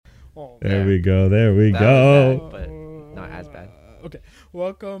Oh, There we go. There we go. Bad, but not as bad. Okay,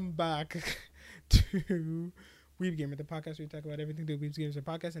 welcome back to Weeb Gamer, the podcast where we talk about everything to do with Weeb Games, the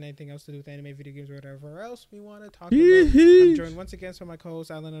podcast, and anything else to do with anime, video games, or whatever else we want to talk about. I'm joined once again by my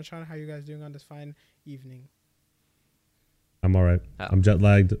co-host Alan and Sean. How are you guys doing on this fine evening? I'm all right. I'm jet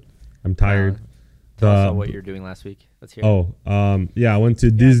lagged. I'm tired. Tell us what you're doing last week. Let's hear. Yeah, I went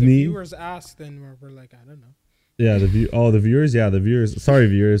to Disney. The viewers asked, and we're like, I don't know. Yeah, the viewers. Yeah, the viewers. Sorry,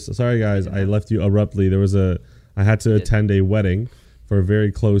 viewers. Sorry, guys. I left you abruptly. I had to attend a wedding for a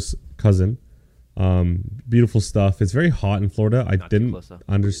very close cousin. Beautiful stuff. It's very hot in Florida. I didn't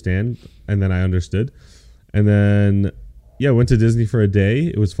understand, and then I understood. And then, yeah, went to Disney for a day.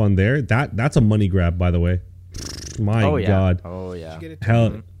 It was fun there. That's a money grab, by the way. My God. Oh, yeah.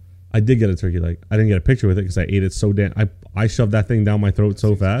 Hell, I did get a turkey leg. I didn't get a picture with it because I ate it so damn. I shoved that thing down my throat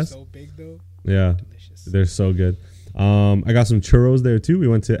so fast. So big though. Yeah. They're so good. I got some churros there too. We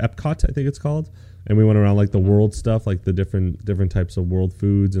went to Epcot, I think it's called, and we went around like the world stuff, like the different types of world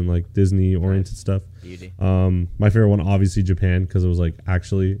foods and like Disney oriented stuff. Beauty. My favorite one, obviously Japan, because it was like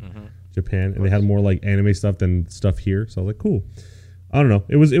actually Japan, and they had more like anime stuff than stuff here. So I was like, cool. I don't know.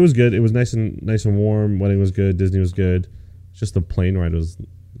 It was good. It was nice and warm. Wedding was good. Disney was good. Just the plane ride was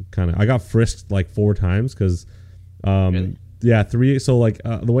kind of. I got frisked like 4 times because. Really? Yeah, 3. So like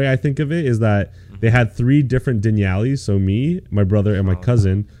the way I think of it is that they had 3 different Denyalis. So me, my brother, and my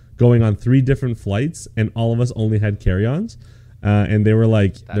cousin going on 3 different flights, and all of us only had carry-ons. And they were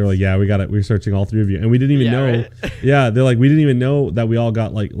like, yeah, we're searching all 3 of you, and we didn't even know. Right? Yeah, they're like, we didn't even know that we all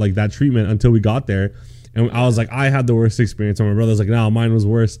got like that treatment until we got there. And I was like, I had the worst experience. And my brother was like, no, mine was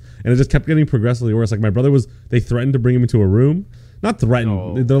worse. And it just kept getting progressively worse. Like my brother they threatened to bring him into a room. Not threatened.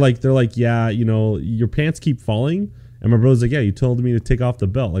 No. They're like, yeah, you know, your pants keep falling. And my brother's like, yeah, you told me to take off the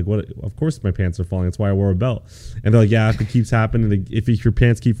belt. Like, what? Of course my pants are falling. That's why I wore a belt. And they're like, yeah, if it keeps happening, if your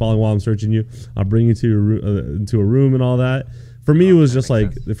pants keep falling while I'm searching you, I'll bring you to into a room and all that. For me, it was just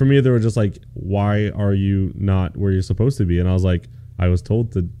like, for me, they were just like, why are you not where you're supposed to be? And I was like, I was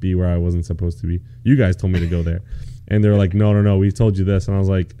told to be where I wasn't supposed to be. You guys told me to go there. And they were like, no, we told you this. And I was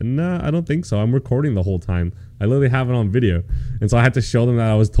like, nah, I don't think so. I'm recording the whole time. I literally have it on video. And so I had to show them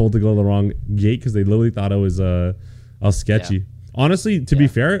that I was told to go to the wrong gate because they literally thought I was sketchy. Yeah. Honestly, to be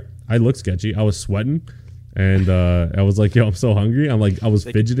fair, I looked sketchy. I was sweating. And I was like, yo, I'm so hungry. I was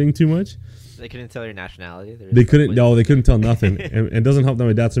fidgeting too much. They couldn't tell your nationality? They couldn't tell nothing. And it doesn't help that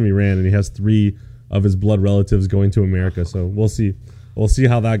my dad's from Iran and he has 3 of his blood relatives going to America. So we'll see. We'll see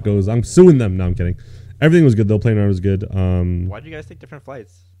how that goes. I'm suing them. No, I'm kidding. Everything was good though. Plane ride was good. Why did you guys take different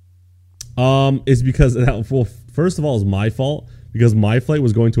flights? It's because first of all, it's my fault because my flight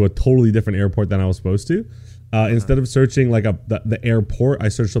was going to a totally different airport than I was supposed to. Instead of searching like the airport, I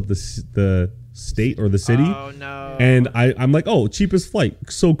searched up the state or the city. Oh no! And I'm like, oh, cheapest flight,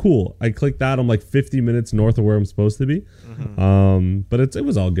 so cool. I clicked that. I'm like 50 minutes north of where I'm supposed to be. But it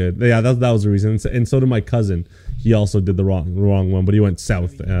was all good. Yeah, that was the reason. And so did my cousin. He also did the wrong one, but he went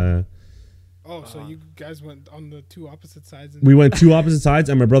south. So you guys went on the 2 opposite sides? We went 2 opposite sides,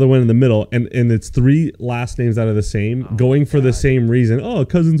 and my brother went in the middle. And it's 3 last names that are the same, going for the same reason. Oh,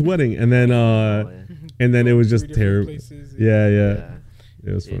 cousin's wedding, and then it was just terrible. Yeah.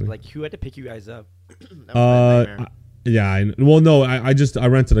 It was funny. Like, who had to pick you guys up? I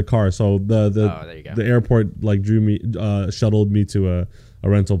rented a car, so the airport like shuttled me to a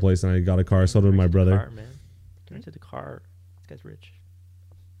rental place, and I got a car. So did my brother. Car, man. You rented a car. This guy's rich.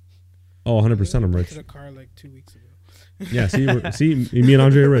 Oh, 100%, I'm rich. I rented a car like 2 weeks ago. Yeah, see, me and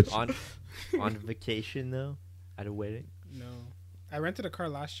Andre are rich. On vacation though, at a wedding. No, I rented a car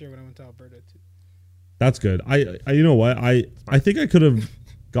last year when I went to Alberta too. That's good. I you know what? I think I could have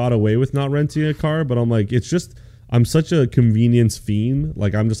got away with not renting a car, but I'm like, it's just I'm such a convenience fiend.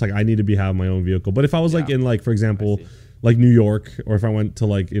 Like I'm just like I need to having my own vehicle. But if I was like in like for example like New York, or if I went to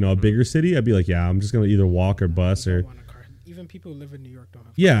like a bigger city, I'd be like, yeah, I'm just gonna either walk or bus or. Even people who live in New York don't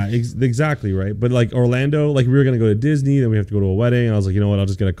have cars. Yeah, exactly right. But like Orlando, like we were gonna go to Disney, then we have to go to a wedding. And I was like, you know what? I'll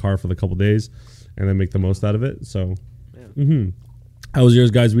just get a car for the couple days, and then make the most out of it. So, How was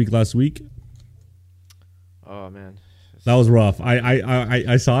yours guys' week last week? Oh man, that was rough.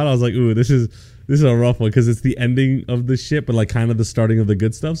 I saw it. I was like, ooh, this is a rough one because it's the ending of the shit, but like kind of the starting of the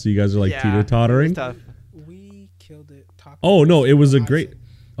good stuff. So you guys are like teeter tottering. We killed it. Oh no, it was a great.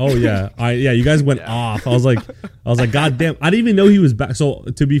 Oh yeah, you guys went off. I was like, God damn! I didn't even know he was back. So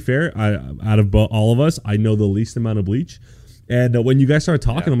to be fair, out of all of us, I know the least amount of Bleach. And when you guys started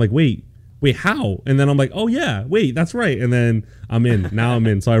talking, I'm like, wait, how? And then I'm like, oh yeah, wait, that's right. And then I'm in. Now I'm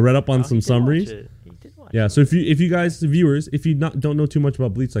in. So I read up on some summaries. Yeah. So if you guys, the viewers, if you don't know too much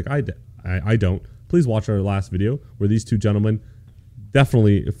about Bleach, like I don't, please watch our last video where these 2 gentlemen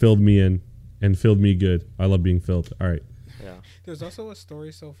definitely filled me in and filled me good. I love being filled. All right. Yeah. There's also a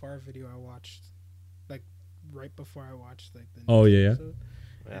story so far video I watched, like right before I watched like the Oh, next yeah. episode,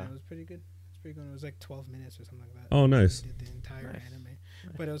 Yeah. and it was pretty good. It's pretty good. It was like 12 minutes or something like that. Oh, nice. He did the entire Nice. anime,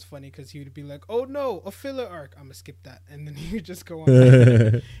 Nice. but it was funny because he would be like, "Oh no, a filler arc. I'm gonna skip that," and then he would just go on.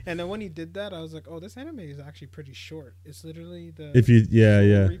 And then when he did that, I was like, "Oh, this anime is actually pretty short. It's literally the If you, yeah, Soul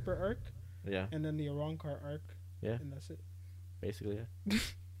yeah. Reaper arc, Yeah. and then the Arrancar arc, Yeah. and that's it." Basically. Yeah.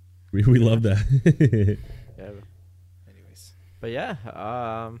 We love that. Yeah. Anyways, But yeah,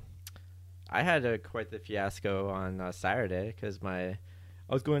 I had quite the fiasco on Saturday because I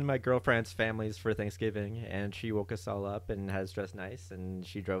was going to my girlfriend's family's for Thanksgiving, and she woke us all up and had us dressed nice, and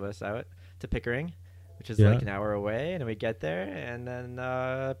she drove us out to Pickering, which is Yeah. like an hour away, and we get there, and then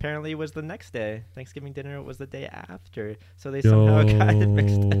apparently it was the next day. Thanksgiving dinner was the day after, so they somehow got it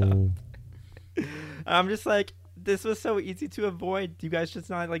mixed up. I'm just like, this was so easy to avoid. Do you guys just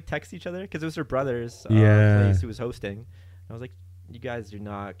not like text each other? Because it was her brother's Yeah. place who was hosting. I was like, you guys do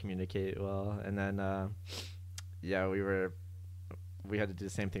not communicate well. And then, yeah, we had to do the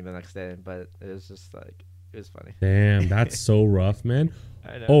same thing the next day, but it was just like, it was funny. Damn, that's so rough, man.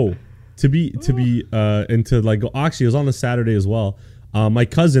 I know. Oh, to be and to like go. Actually, it was on a Saturday as well. My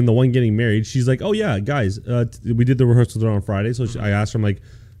cousin, the one getting married, she's like, "Oh yeah, guys, we did the rehearsal on Friday." So I asked her, I'm like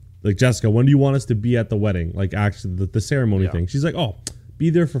Jessica, when do you want us to be at the wedding? Like actually the ceremony thing. She's like, "Oh, be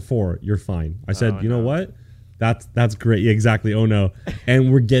there for 4. You're fine." I said, "You know what? That's great." Yeah, exactly. Oh no.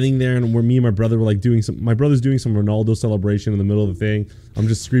 And we're getting there, and me and my brother were like my brother's doing some Ronaldo celebration in the middle of the thing. I'm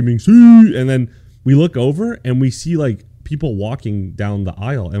just screaming, "See!" And then we look over and we see like people walking down the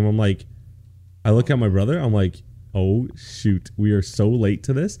aisle, and I'm like, I look at my brother, I'm like, oh shoot, we are so late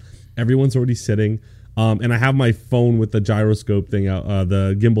to this. Everyone's already sitting. And I have my phone with the gyroscope thing out,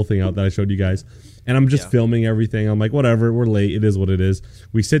 the gimbal thing out that I showed you guys. And I'm just filming everything. I'm like, whatever, we're late. It is what it is.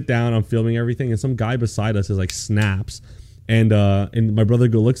 We sit down, I'm filming everything, and some guy beside us is like snaps. And my brother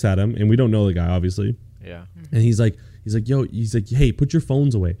looks at him, and we don't know the guy, obviously. Yeah. And he's like, hey, put your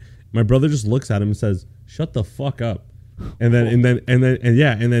phones away. My brother just looks at him and says, shut the fuck up. And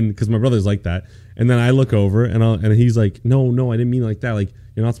then because my brother's like that. And then I look over and he's like, no, I didn't mean like that. Like,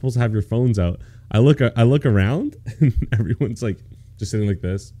 you're not supposed to have your phones out. I look around and everyone's like just sitting like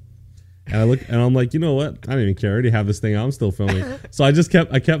this. And I look and I'm like, you know what? I don't even care. I already have this thing out. I'm still filming. So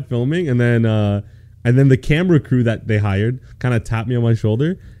I kept filming, and then the camera crew that they hired kind of tapped me on my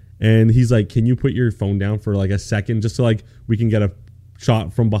shoulder, and he's like, can you put your phone down for like a second just so like we can get a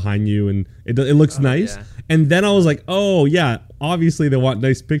shot from behind you, and it looks nice. Yeah. And then I was like, oh yeah, obviously they want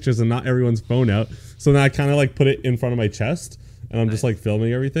nice pictures and not everyone's phone out. So then I kind of like put it in front of my chest, and I'm just like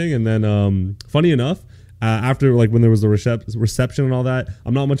filming everything. And then funny enough, after like when there was the reception and all that,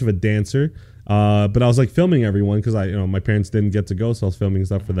 I'm not much of a dancer, but I was like filming everyone because my parents didn't get to go, so I was filming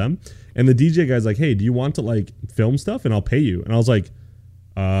stuff for them. And the DJ guy's like, hey, do you want to like film stuff and I'll pay you? And I was like,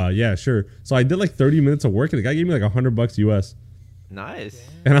 yeah, sure. So I did like 30 minutes of work, and the guy gave me like $100 US. Nice.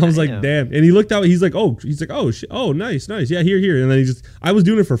 And I was like, damn. And he looked out. He's like, oh, nice. Yeah, here. And then I was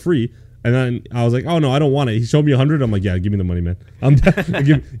doing it for free. And then I was like, oh no, I don't want it. He showed me 100. I'm like, yeah, give me the money, man.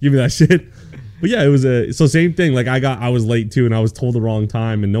 Give me that shit. But yeah, it was so same thing. Like I was late too, and I was told the wrong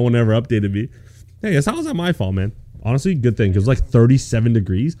time, and no one ever updated me. Hey, how was that my fault, man? Honestly, good thing. 'Cause it was like 37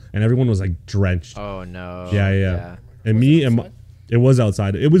 degrees, and everyone was like drenched. Oh no. Yeah. And it was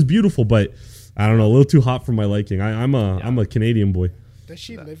outside. It was beautiful, but I don't know, a little too hot for my liking. I'm a Canadian boy. Does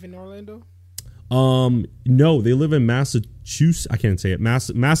she live in Orlando? No, they live in Massachusetts. I can't say it.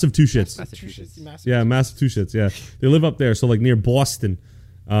 Massive two shits. Massachusetts. Yeah, massive two shits. Yeah, they live up there, so like near Boston.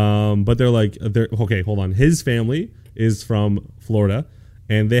 But they're okay. Hold on. His family is from Florida,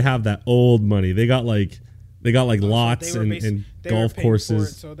 and they have that old money. They got like lots and golf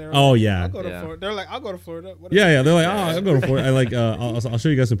courses. So oh yeah. I'll go to Florida. They're like, I'll go to Florida. Yeah. They're like, I'll go to Florida. I'll show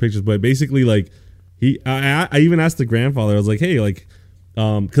you guys some pictures. But basically, like I even asked the grandfather. I was like, hey, like,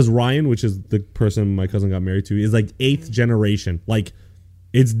 because Ryan, which is the person my cousin got married to, is like 8th generation. Like,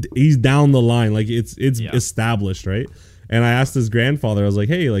 he's down the line. Like it's established, right? And I asked his grandfather. I was like,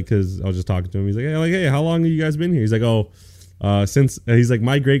 hey, like, because I was just talking to him. He's like, hey, how long have you guys been here? He's like, oh. Since he's like,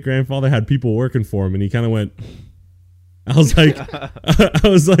 my great grandfather had people working for him, and he kind of went. I was like,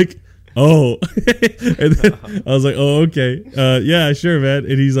 oh, and then I was like, oh, okay, yeah, sure, man.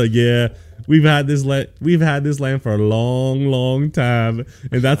 And he's like, yeah, we've had this land for a long time,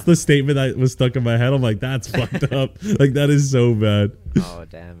 and that's the statement that was stuck in my head. I'm like, that's fucked up. Like that is so bad. Oh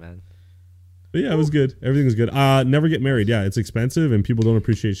damn, man. But yeah, it was good. Everything was good. Never get married. Yeah, it's expensive, and people don't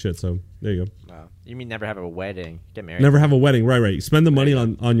appreciate shit. So there you go. Wow. You mean never have a wedding? Get married. Never have a wedding. Right. Spend the money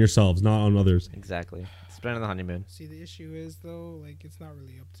on yourselves, not on others. Exactly. Spend it on the honeymoon. See, the issue is though, like it's not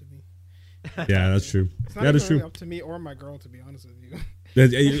really up to me. Yeah, that's true. It's not Yeah, that's really true. up to me or my girl, to be honest with you.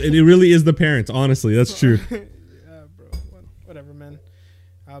 It really is the parents. Honestly, that's true. Yeah, bro. Whatever, man.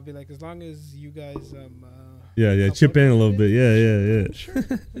 I'll be like, as long as you guys Yeah, help chip out in a with little it, bit. Yeah. Sure.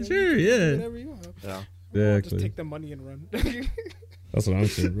 Sure, yeah. Whatever you want. Yeah. Or Exactly. just take the money and run. That's what I'm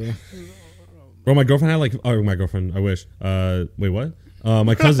saying, bro. Bro, my girlfriend had like, oh, my girlfriend. I wish. Wait, what?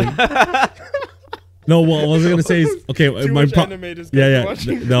 My cousin. No, well, what I was gonna say is okay. Too my much anime this guy's yeah.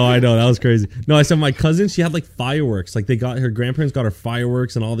 watching. No, I know that was crazy. No, I said my cousin. She had like fireworks. Like her grandparents got her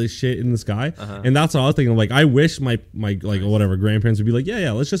fireworks and all this shit in the sky. And that's what I was thinking. Like, I wish my like whatever grandparents would be like,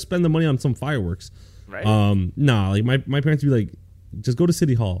 yeah, let's just spend the money on some fireworks. Right. Nah, like my parents would be like, just go to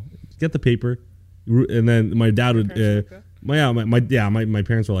City Hall, get the paper, and then my dad would. My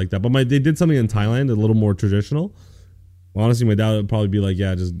parents were like that, but they did something in Thailand a little more traditional. Honestly, my dad would probably be like,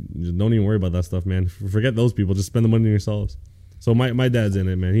 yeah, just don't even worry about that stuff, man. Forget those people. Just spend the money on yourselves. So my dad's in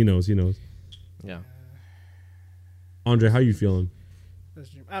it, man. He knows. Yeah. Andre, how you feeling?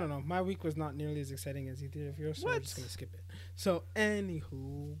 I don't know. My week was not nearly as exciting as either of yours, so I'm just gonna skip it. So,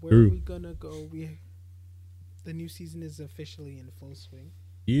 anywho, where are we gonna go? The new season is officially in full swing.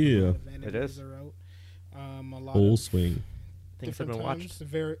 Yeah, it is. Are out. A lot full of swing. Things have different been times,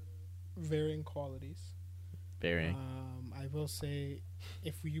 watched. varying qualities. Varying. I will say,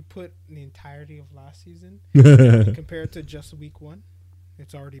 if you put the entirety of last season compared to just week 1,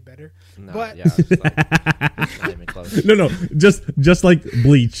 it's already better. No, but yeah, it's not even close. No, just like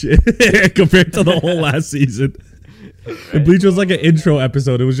Bleach compared to the whole last season. Right. Bleach was like an intro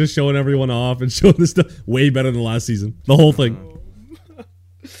episode. It was just showing everyone off and showing this stuff way better than last season. The whole thing.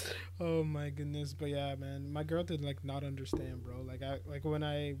 Oh my goodness, but yeah, man, my girl did like not understand, bro. Like when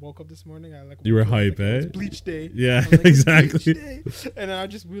I woke up this morning, I like You were woke up, hype, like, eh? It's Bleach Day. Yeah, I'm like, "It's exactly. Bleach Day." And I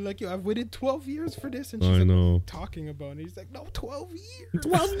just be like, yo, I've waited 12 years for this, and I she's like, know. what are you talking about? And he's like, no, 12 years.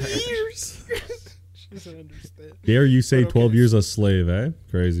 12 years. She doesn't understand. Dare you say But okay, 12 years a slave, eh?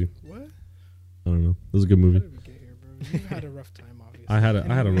 Crazy. What? I don't know. It was a good How movie. did we get here, bro? You had a rough time, obviously. I had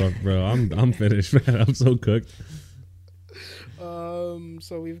a rough, bro. I'm finished, man. I'm so cooked.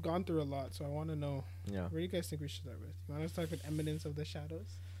 So we've gone through a lot. So I want to know, Yeah. where do you guys think we should start with? You want to start with Eminence of the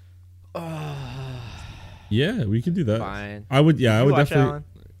Shadows? Yeah, we could do that. Fine. I would. Yeah, I would watch definitely. Alan?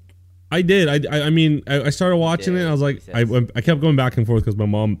 I did. I mean, I started watching it. And I was like, I kept going back and forth because my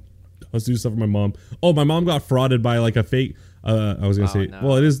mom. I was doing stuff with my mom. Oh, my mom got frauded by like a fake. I was gonna say. no.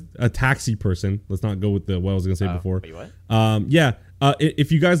 Well, it is a taxi person. Let's not go with what I was gonna say before. Wait, what? Yeah.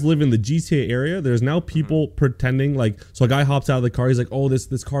 If you guys live in the GTA area, there's now people pretending like. So a guy hops out of the car. He's like, "Oh,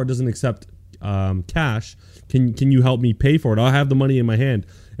 this car doesn't accept cash. Can you help me pay for it? I'll have the money in my hand."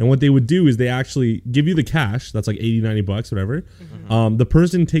 And what they would do is they actually give you the cash. That's like $80-$90, whatever. The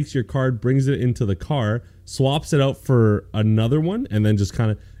person takes your card, brings it into the car, swaps it out for another one, and then just kind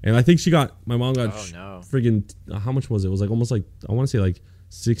of. And I think my mom got friggin' how much was it? It was like almost like I want to say like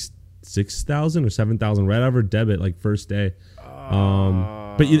 6,000 or 7,000 right out of her debit like first day.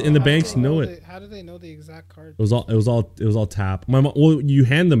 But in the banks know it. How do they know the exact card? It was all tap. My mom, well, you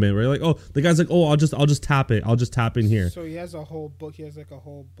hand them it, right? Like, oh, the guy's like, oh, I'll just tap it. I'll just tap in here. So he has a whole book. He has like a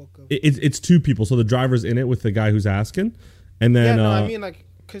whole book of. It's two people. So the driver's in it with the guy who's asking, and then I mean like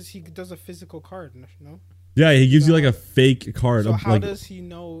because he does a physical card, no? Yeah, he gives you like a fake card. So how like, does he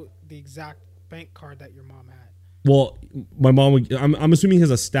know the exact bank card that your mom had? Well, my mom would. I'm assuming he has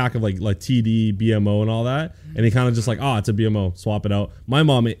a stack of like TD, BMO, and all that, and he kind of just like, it's a BMO, swap it out. My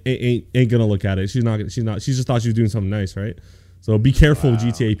mom ain't gonna look at it. She's not. She just thought she was doing something nice, right? So be careful,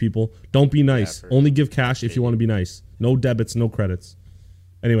 GTA people. Don't be nice. Only give cash if you want to be nice. No debits, no credits.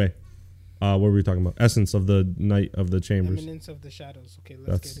 Anyway, what were we talking about? Essence of the Night of the Chambers. Eminence of the Shadows. Okay,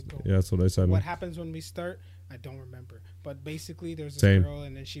 let's get it going. Yeah, that's what I said. What happens when we start? I don't remember. But basically, there's this girl,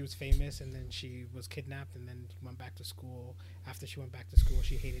 and then she was famous, and then she was kidnapped, and then went back to school. After she went back to school,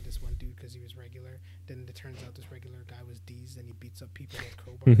 she hated this one dude because he was regular. Then it turns out this regular guy was D's, and he beats up people with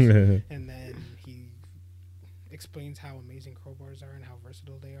crowbars. And then he explains how amazing crowbars are and how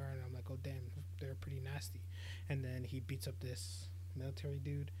versatile they are. And I'm like, oh, damn, they're pretty nasty. And then he beats up this military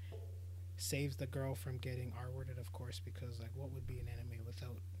dude, saves the girl from getting R-worded, of course, because, like, what would be an anime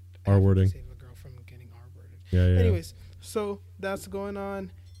without R-wording? Save a girl from getting R-worded. Yeah. Anyways, so that's going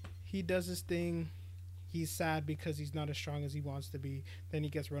on. He does his thing. He's sad because he's not as strong as he wants to be. Then he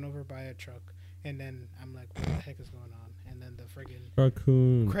gets run over by a truck. And then I'm like, what the heck is going on? And then the friggin'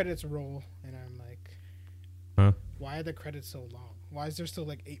 Raccoon credits roll. And I'm like, why are the credits so long? Why is there still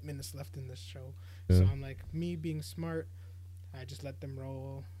like 8 minutes left in this show? Yeah. So I'm like, me being smart, I just let them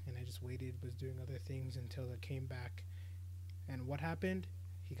roll. And I just waited, was doing other things until it came back. And what happened?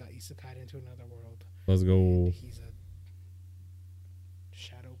 He got isekai'd into another world. Let's go. And he's a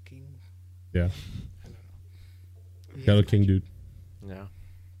Shadow King. Yeah. I don't know. He Shadow has King, magic. dude. Yeah.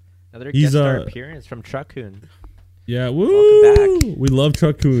 Another He's, guest star appearance from Truckun. Yeah, woo! Welcome back. We love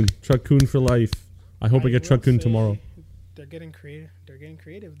Truckun. Truckun for life. I hope I get will Truckun say tomorrow. They're getting creative. They're getting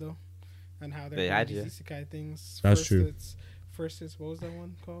creative though, on how They they're had doing to. these isekai things. That's true. First, it's what was that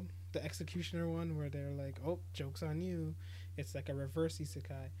one called? The Executioner one, where they're like, "Oh, joke's on you." It's like a reverse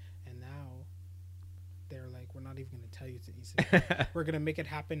isekai, and now they're like, "We're not even going to tell you it's an isekai. We're going to make it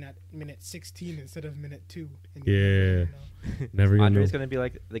happen at minute 16 instead of minute 2." And Yeah. you Never even know. Andre's gonna be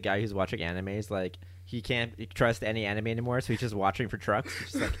like the guy who's watching animes. Like he can't trust any anime anymore, so he's just watching for trucks.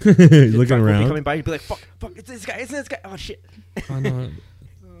 He's just like He's looking truck will be around. coming by. He'd be like, "Fuck, it's this guy, it's this guy." Oh shit. Oh, no.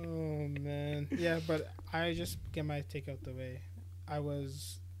 Oh man, yeah, but I just get my take out the way. I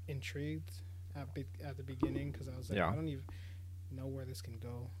was intrigued at the beginning because I was like, Yeah. I don't even know where this can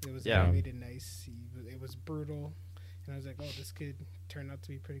go. It was Yeah. animated nice. It was brutal, and I was like, oh, this could turn out to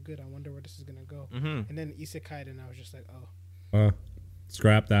be pretty good. I wonder where this is gonna go. Mm-hmm. And then isekai, and I was just like, oh,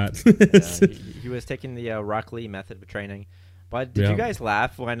 Scrap that. He was taking the Rock Lee method of training. But did Yeah. you guys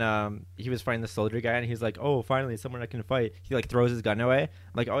laugh when he was fighting the soldier guy and he's like, "Oh, finally someone I can fight." He like throws his gun away. I'm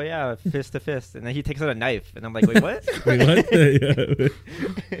like, "Oh yeah, fist to fist," and then he takes out a knife, and I'm like, "Wait, what?" Wait, what? Yeah.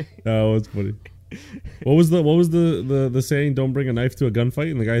 That was funny. What was the saying? Don't bring a knife to a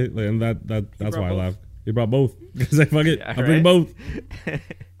gunfight. And the guy, and that's why I both. laughed. He brought both. He's like, fuck it, Yeah, I'll bring right? both. yeah.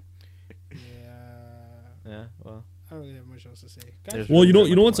 Yeah, well, I don't really have much else to say. There's Well, you know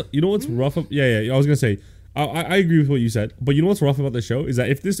Much what's rough. Yeah. I was gonna say, I agree with what you said, but you know what's rough about the show is that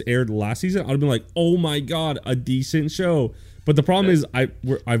if this aired last season, I'd have been like, oh my god, a decent show. But the problem is,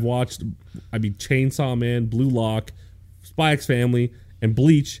 I've watched, Chainsaw Man, Blue Lock, Spy X Family, and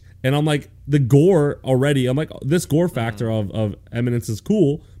Bleach, and I'm like, the gore already. I'm like, this gore factor of Eminence is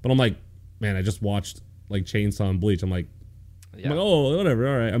cool, but I'm like, man, I just watched like Chainsaw and Bleach. I'm like, oh, whatever.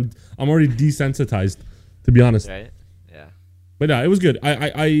 All right, I'm already desensitized, to be honest. right? Yeah. But no, it was good.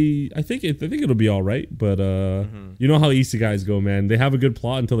 I think it'll be all right. But you know how isekais go, man. They have a good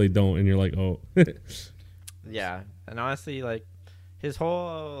plot until they don't, and you're like, oh. Yeah, and honestly, like his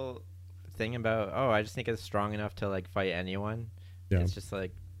whole thing about I just think it's strong enough to like fight anyone. Yeah. It's just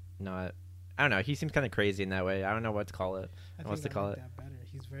like not. I don't know. He seems kind of crazy in that way. I don't know what to call it. I What's think to I call like it? that better.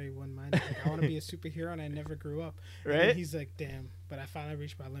 He's very one-minded. Like, I want to be a superhero, and I never grew up. And Right? then he's like, damn, but I finally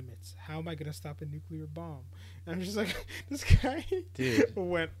reached my limits. How am I gonna stop a nuclear bomb? And I'm just like, this guy Dude.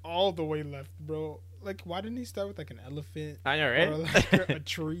 went all the way left, bro. Like, why didn't he start with like an elephant I know, or right? like a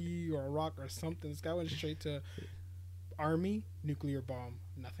tree or a rock or something? This guy went straight to army, nuclear bomb.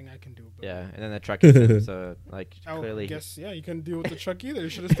 Nothing I can do. About Yeah, it. and then the truck hits him, so like Oh, clearly. I guess you couldn't deal with the truck either. You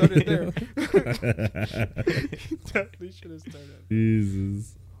should have started there. Definitely should have started.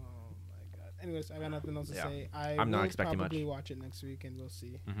 Jesus. Oh my god. Anyways, I got nothing else to Yeah. say. I'm not will expecting much. probably watch it next week, and we'll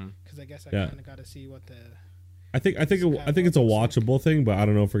see. Mm-hmm. Because I guess I Yeah. kind of got to see what the. I think it's a watchable thing, but I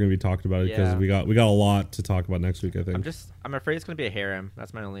don't know if we're gonna be talked about it because Yeah. we got a lot to talk about next week. I think. I'm afraid it's gonna be a harem.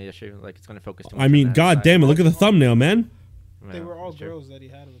 That's my only issue. Like it's gonna focus too much. I on mean, that god side. damn it! Look at the thumbnail, man. Yeah, They were all that's true. girls that he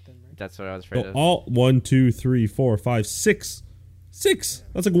had with him, right? That's what I was afraid So of. all 1, 2, 3, 4, 5, 6.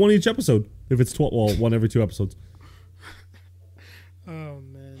 That's like one each episode. If it's 12, well, one every 2 episodes. Oh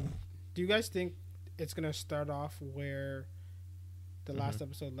man. Do you guys think it's gonna start off where the last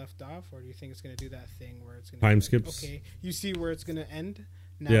episode left off, or do you think it's gonna do that thing where it's gonna Time be like, skips? Okay, you see where it's gonna end.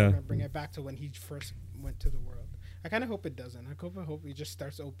 Now Yeah. we're gonna bring it back to when he first went to the world. I kind of hope it doesn't. I hope he just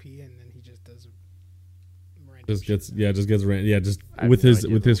starts OP and then he just does. Random Just shit. just I have with no his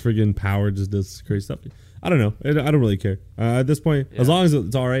idea, with his friggin' power, just does crazy stuff. I don't know. I don't really care at this point. As Yeah. long as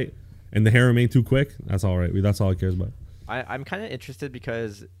it's all right and the harem ain't too quick, that's all right. That's all I cares about. I'm kind of interested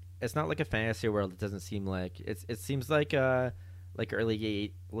because it's not like a fantasy world. It doesn't seem like it seems like late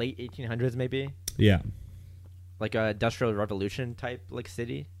 1800s maybe, Yeah. like a industrial revolution type like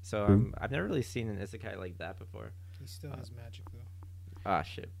city. So Cool. I've never really seen an isekai like that before. He still has magic though. Ah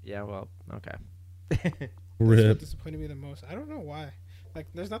shit. Yeah. Well. Okay. That's what Rip. disappointed me the most. I don't know why. Like,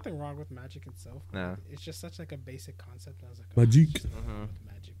 there's nothing wrong with magic itself. No. It's just such like a basic concept. I was like, Magic. it's just nothing Mhm. with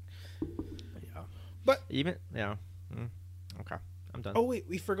magic. Yeah. But Even yeah. Okay. I'm done. oh wait,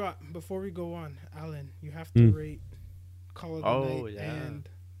 we forgot before we go on, Alan. You have to Mm. rate Call of the Oh, Night yeah. and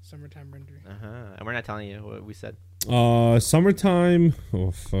Summertime Rendering. And we're not telling you what we said. Summertime. Oh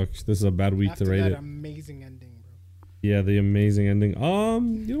fuck, this is a bad week After to rate that it. amazing ending, bro. Yeah, the amazing ending.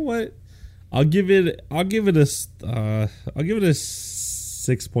 You know what? I'll give it a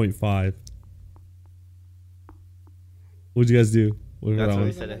 6.5. What'd you guys do? What That's about what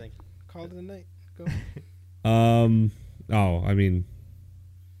we that said. I think. Call of the Night. Go. one? I mean,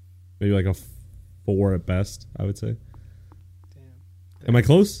 maybe like a 4 at best, I would say. Damn. Am I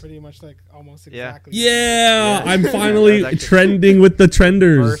close? Pretty much like almost Yeah. exactly. Yeah, Yeah. I'm That finally was actually- trending with the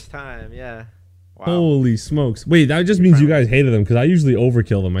trenders. First time, yeah. Wow. Holy smokes. Wait, that just means you guys hated them because I usually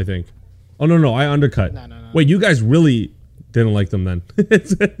overkill them, I think. Oh, no, I undercut. No. Wait, you guys really didn't like them then?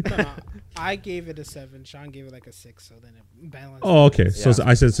 No, I gave it a 7. Sean gave it like a 6. So then it balanced. Oh, okay. So Yeah.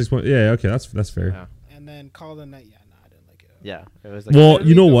 I said 6 point. Yeah, okay, that's fair. Yeah. And then Call the Night. Yeah, no, I didn't like it. Yeah. It was like Well,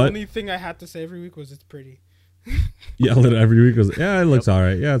 you know the what? only thing I had to say every week was it's pretty. Yeah, every week goes. Yeah, it looks all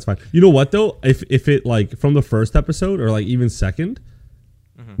right. Yeah, it's fine. You know what though? If it like from the first episode or like even second,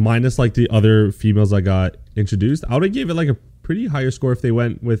 minus like the other females that got introduced, I would have gave it like a pretty higher score if they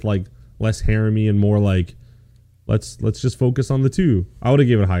went with like less harem-y and more like let's just focus on the 2. I would have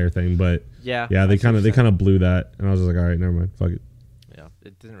given it a higher thing, but yeah. they kind of blew that, and I was just like, all right, never mind, fuck it. Yeah.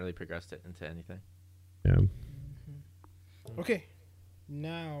 It didn't really progress it into anything. Yeah. Okay,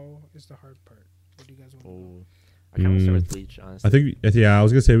 now is the hard part. What do you guys want? Oh. I kind of want to start with Bleach, honestly. I think I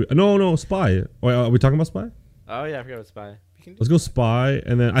was gonna say no Spy. Wait, are we talking about Spy? Oh yeah, I forgot about Spy. We can do Let's go Spy,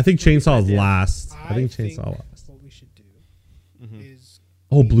 and then I think Chainsaw is Yeah. last. I think Chainsaw last. What we should do is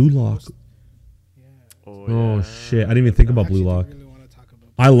Oh, Blue Lock. Yeah. Oh yeah. shit! I didn't even think about Blue Lock. Really want to talk about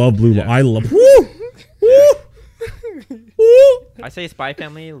I love Blue Lock. Yeah. I love. Woo! I say Spy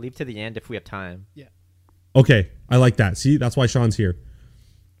Family, leave to the end if we have time. Okay, I like that. See, that's why Sean's here.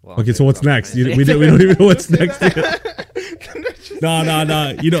 Well, Okay, so what's next? I We don't even know what's next.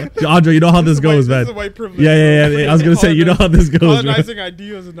 No. You know, Andre, you know how this goes, man. White privilege. Yeah. I was gonna say, you know how this goes, man. Colonizing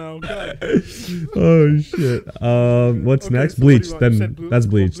ideas now. God. Oh shit. What's Okay, next? so what do Bleach. you want? Then You said Blue- that's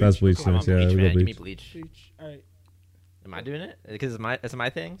Bleach. Bleach? That's Bleach Okay. Come on, next. Yeah, Bleach, we go man. Give me Bleach. Bleach. Bleach. All right. Am I doing it? Because it's my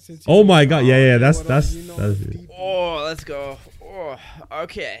thing? Since Oh you- my god. Yeah. That's What that's. you know that's deep- Oh, let's go. Oh,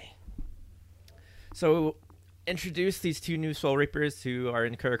 okay. So, introduce these 2 new Soul Reapers who are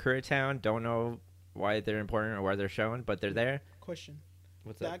in Kurakura Town. Don't know why they're important or why they're shown, but they're there. Question.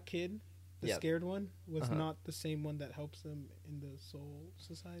 What's up? That kid, the Yeah. scared one, was Uh-huh. not the same one that helps them in the Soul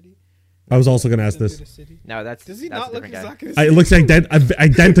Society. I was also gonna ask Sent this. through the city. No, that's Does he that's not a look different guy. exactly the It same? looks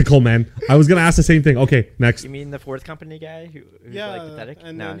identical, man. I was gonna ask the same thing. Okay, next. You mean the Fourth Company guy who's Yeah, like pathetic?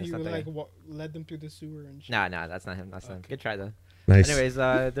 and No, then he's he not would that like guy. led them through the sewer and shit. Nah, that's not him. That's not him. Okay. Good try though. Nice. Anyways,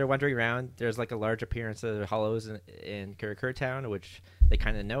 they're wandering around. There's like a large appearance of hollows in Kurakura Town, which they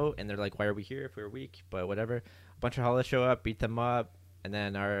kind of know, and they're like, "Why are we here if we're weak?" But whatever. A bunch of hollows show up, beat them up, and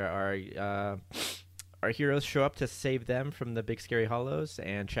then our heroes show up to save them from the big scary hollows.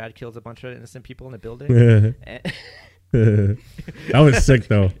 And Chad kills a bunch of innocent people in the building. And That was sick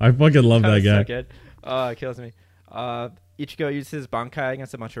though. I fucking love that was guy. so good. Oh, it kills me. Ichigo uses Bankai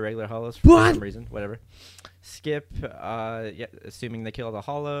against a bunch of regular hollows for some reason. Whatever. Skip, assuming they kill the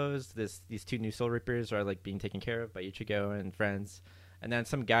hollows, these 2 new Soul Reapers are like being taken care of by Ichigo and friends. And then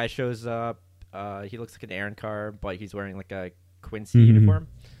some guy shows up. He looks like an errand car, but he's wearing like a Quincy uniform.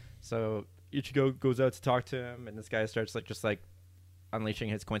 So Ichigo goes out to talk to him, and this guy starts just unleashing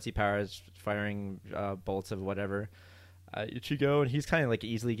his Quincy powers, firing bolts of whatever. Ichigo, and he's kind of like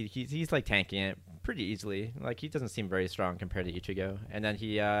he's like tanking it pretty easily. Like he doesn't seem very strong compared to Ichigo. And then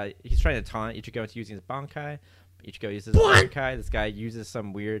he's trying to taunt Ichigo into using his Bankai. Ichigo uses his Bankai. This guy uses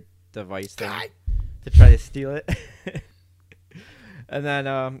some weird device thing to try to steal it. And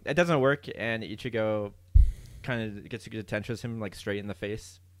then it doesn't work, and Ichigo kind of gets a good attention with him like straight in the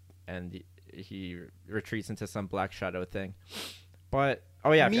face, and he retreats into some black shadow thing. But I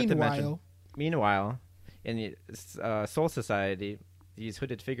forgot to mention. Meanwhile, in the Soul Society, these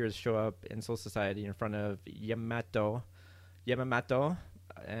hooded figures show up in Soul Society in front of Yamato,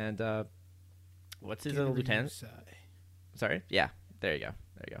 and what's his little lieutenant? Sorry, yeah, there you go.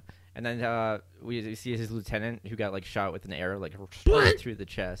 And then we see his lieutenant who got like shot with an arrow like straight through the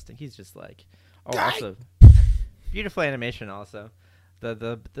chest, and he's just like, also beautiful animation. Also,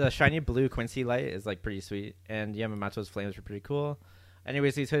 the shiny blue Quincy light is like pretty sweet, and Yamamoto's flames were pretty cool.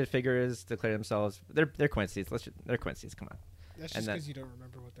 Anyways, these hooded figures declare themselves they're Quincy's. They're Quincy's. Come on. That's just because you don't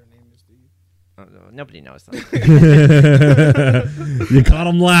remember what their name is, do you? Oh, no, nobody knows them. You caught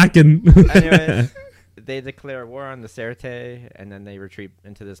him lacking. Anyways, they declare war on the Cerete, and then they retreat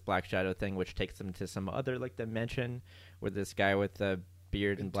into this black shadow thing, which takes them to some other like dimension where this guy with the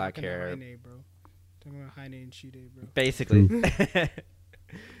beard and black hair. Talking about Heine and Shide, bro. Basically.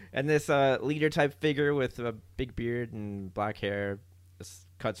 And this leader type figure with a big beard and black hair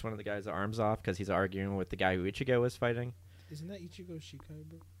cuts one of the guy's arms off because he's arguing with the guy who Ichigo was fighting. Isn't that Ichigo Shikai,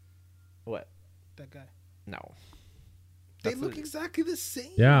 bro? What? That guy. No. They look exactly the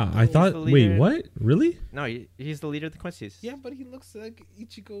same. Yeah, I He's thought. the Wait, leader. what? Really? No, he's the leader of the Quincy's. Yeah, but he looks like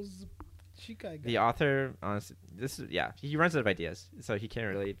Ichigo's Shikai guy. The author, honestly, he runs out of ideas, so he can't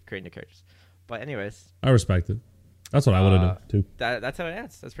really create new characters. But anyways, I respect it. That's what I would have done too. that's how it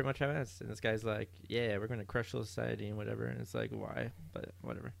ends. That's pretty much how it ends. And this guy's like, yeah, we're gonna crush society and whatever. And it's like, why? But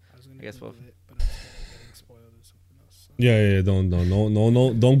whatever. I guess we'll. It, but I'm scared of getting spoiled or something else. So. Yeah.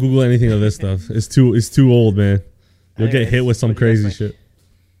 Don't Google anything of this stuff. It's too old, man. You'll get hit with some crazy shit.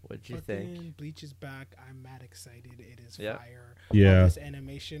 What'd you think? Bleach is back. I'm mad excited. It is fire. Yeah. All this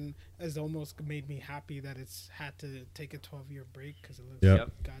animation has almost made me happy that it's had to take a 12-year break because it looks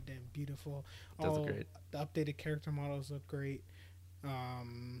goddamn beautiful. Does look great. The updated character models look great.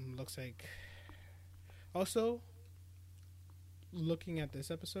 Looks like. Also, looking at this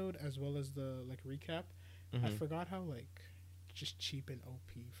episode as well as the recap, I forgot how just cheap and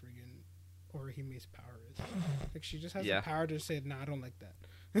OP friggin' Orihime's power is. Like she just has the power to say, "No, I don't like that."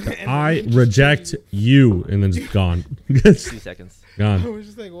 I reject you, and then just gone. 2 seconds. Gone. I was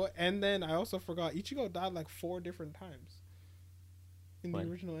just like, what? And then I also forgot Ichigo died 4 different times in the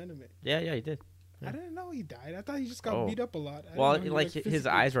original anime. Yeah, he did. Yeah. I didn't know he died. I thought he just got beat up a lot. Well, his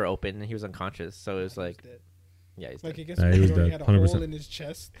eyes were open and he was unconscious, so it was he's dead. He gets he was dead. had a 100%. hole in his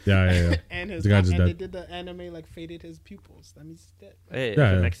chest. Yeah. And the guy just and dead. they did the anime faded his pupils. That means he's dead. Hey, if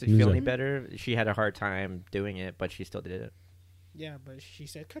it makes you feel any better, she had a hard time doing it, but she still did it. Yeah, but she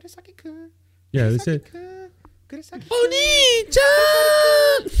said, "Kurosaki-kun." Yeah, they said, "Kurosaki-kun." Oni-chan!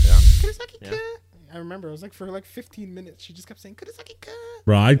 Kurosaki-kun. I remember it was for 15 minutes. She just kept saying, "Kurosaki-kun."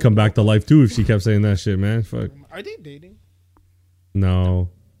 Bro, I'd come back to life too if she kept saying that shit, man. Fuck. Are they dating? No.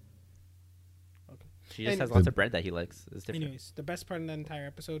 She just has lots of bread that he likes. It's different. Anyways, the best part of that entire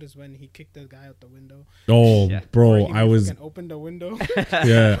episode is when he kicked the guy out the window. Oh, bro, I was. Opened the window.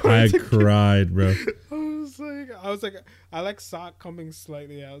 Yeah, I cried, bro. I saw it coming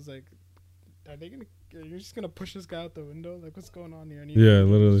slightly. I was like, are you just gonna push this guy out the window? Like, what's going on here? And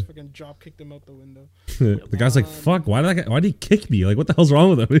literally. Just fucking drop kicked him out the window. The guy's like, fuck, why did he kick me? Like, what the hell's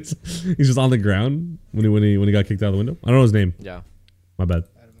wrong with him? He's just on the ground when he got kicked out of the window. I don't know his name. Yeah. My bad.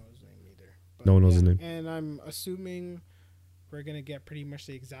 But no one knows his name. And I'm assuming we're going to get pretty much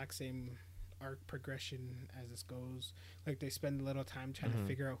the exact same arc progression as this goes. Like, they spend a little time trying to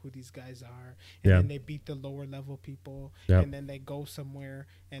figure out who these guys are. And then they beat the lower level people. Yep. And then they go somewhere.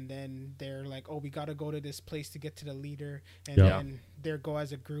 And then they're like, oh, we got to go to this place to get to the leader. And then they go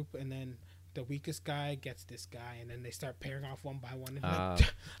as a group. And then the weakest guy gets this guy. And then they start pairing off one by one. And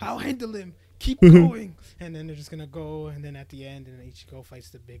I'll handle him. Keep going. And then they're just going to go. And then at the end, and Ichigo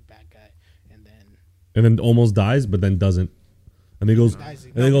fights the big bad guy. And then almost dies, but then doesn't. And he goes.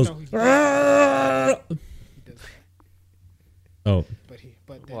 He does. Oh.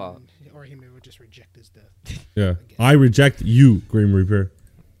 But then Orihime would just reject his death. Yeah. Again. I reject you, Grim Reaper.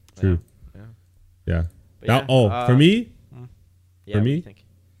 True. Yeah. For me. For me,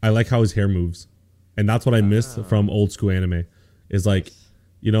 I like how his hair moves, and that's what I missed from old school anime. Is that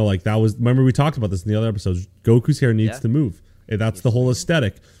was. Remember we talked about this in the other episodes. Goku's hair needs to move. That's the whole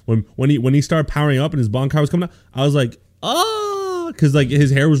aesthetic. When he started powering up and his Bankai was coming out, I was like, because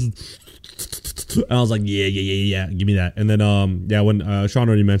his hair was, and I was like, yeah, give me that. And then when Sean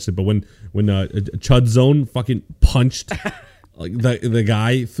already mentioned it, but when Chud Zone fucking punched the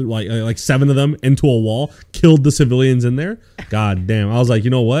guy through like 7 of them into a wall, killed the civilians in there. God damn, I was like, you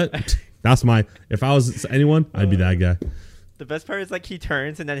know what? That's if I was anyone, I'd be that guy. The best part is he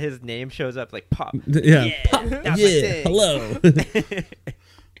turns and then his name shows up Pop. Yeah, Pop. Yeah, hello.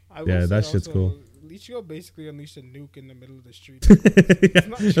 That shit's cool. Ichigo basically unleashed a nuke in the middle of the street.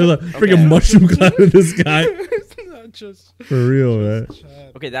 There's a freaking mushroom cloud in this guy. It's not just for real, man.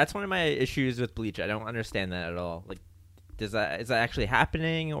 Okay, that's one of my issues with Bleach. I don't understand that at all. Is that actually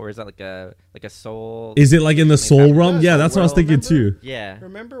happening, or is that like a soul? Is it in the soul realm? Yeah, that's what I was thinking too. Yeah.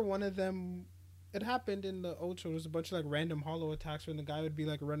 Remember one of them. It happened in the old show. There was a bunch of random hollow attacks when the guy would be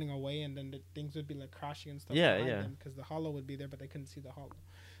running away and then the things would be crashing and stuff. Yeah. Because the hollow would be there, but they couldn't see the hollow.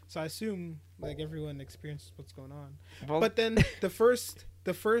 So I assume everyone experiences what's going on. Well, but then the first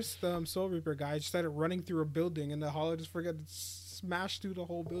Soul Reaper guy just started running through a building and the hollow just smashed through the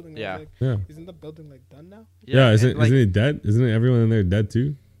whole building. Yeah. Isn't the building done now? Yeah. Isn't it dead? Isn't everyone in there dead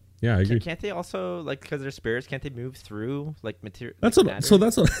too? Yeah, I agree. Can't they also because they're spirits? Can't they move through material? That's what I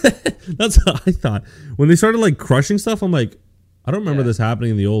thought when they started crushing stuff. I'm like, I don't remember this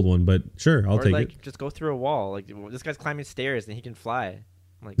happening in the old one, but sure, I'll take it. Just go through a wall. This guy's climbing stairs and he can fly.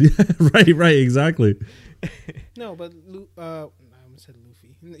 Yeah, right, exactly. No, but I almost said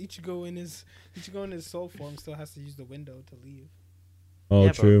Luffy. Ichigo in his soul form still has to use the window to leave. Oh,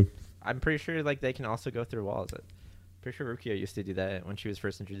 yeah, true. I'm pretty sure they can also go through walls. Pretty sure Rukia used to do that when she was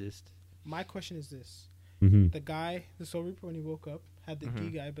first introduced. My question is this: the guy, the Soul Reaper, when he woke up, had the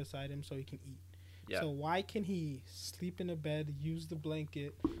Gi guy beside him so he can eat. Yeah. So why can he sleep in a bed, use the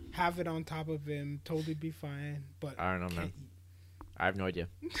blanket, have it on top of him, totally be fine, but I don't know, man. can't eat? I have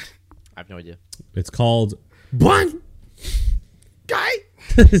no idea. It's called Bun Guy.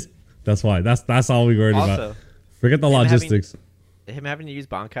 That's why. That's all we worried about. Also, Forget the logistics. him having to use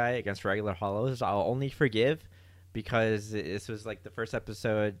Bankai against regular hollows, I'll only forgive because this was like the first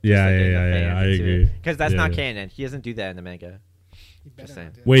episode. Yeah. I agree. Because that's not yeah. canon. He doesn't do that in the manga. He better Just not saying.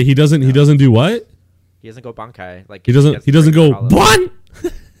 do that. Wait, he doesn't do what? He doesn't go Bankai. Like He doesn't go Bun.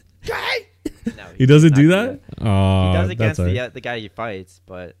 Guy. No, He doesn't does do not that? Oh, He does that's against the guy he fights,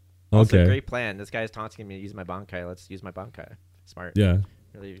 but also Okay. great plan. This guy's taunting me to use my Bankai. Let's use my Bankai. Smart. Yeah.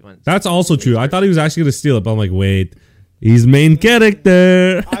 Really went That's also true. I laser. thought he was actually gonna steal it, but I'm like, wait, he's main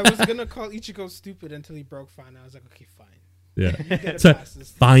character. I was gonna call Ichigo stupid until he broke fine. I was like, okay, fine. Yeah. You get it So, past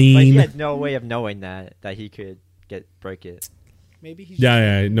this. But he fine. had no way of knowing that he could break it. Maybe he's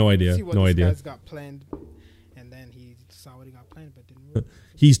Yeah. No idea. See what No this idea. guy's got planned, and then he saw what he got planned, but didn't work.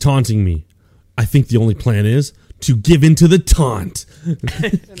 He's taunting me. I think the only plan is to give in to the taunt. And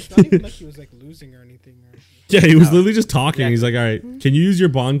it's not even like he was like losing or anything. Or Yeah, he was No. literally just talking. Yeah. He's like, all right, can you use your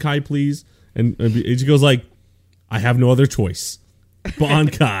Bankai, please? And Ichigo's like, I have no other choice.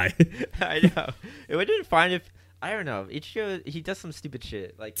 Bankai. I know. It would have been fine if I don't know. Ichigo he does some stupid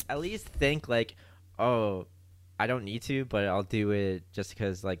shit. Like at least think like, oh, I don't need to, but I'll do it just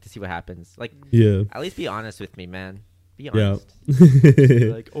because like to see what happens. Like Yeah. at least be honest with me, man. Be Yeah. honest.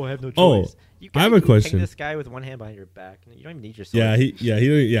 You're like, oh, I have no choice. Oh, you I have a you hang question. This guy with one hand behind your back. You don't even need your sword.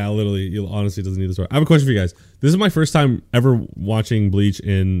 Yeah, literally, he honestly doesn't need this. I have a question for you guys. This is my first time ever watching Bleach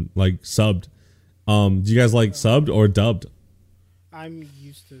in like subbed. Do you guys like subbed or dubbed? I'm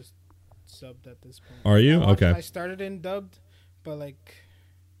used to subbed at this point. Are you? Okay. I started in dubbed, but like,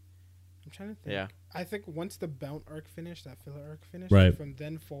 I'm trying to think. Yeah. I think once the Bount arc finished, that filler arc finished, Right. from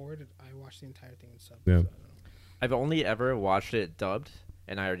then forward, I watched the entire thing in sub. Yeah. So I don't know. I've only ever watched it dubbed,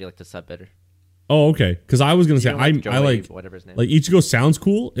 and I already like the sub better. Oh, okay. Because I was gonna say You don't I Joey, like whatever his name. like Ichigo sounds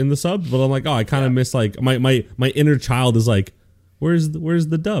cool in the sub, but I'm like, oh, I kind of miss like my inner child is like, where's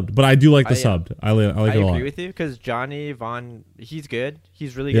the dubbed? But I do like the subbed. I like I it a lot. agree with you because Johnny Vaughn, he's good.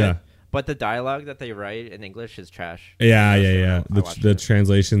 He's really Yeah. good. But the dialogue that they write in English is trash. Yeah. I watched The it.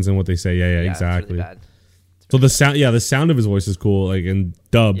 translations and what they say. Yeah, It's exactly. really bad. So the sound of his voice is cool, like in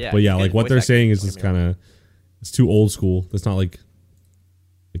dubbed. Yeah, but yeah, good like what voice they're acting, saying is don't just get me kind of it's too old school. That's not like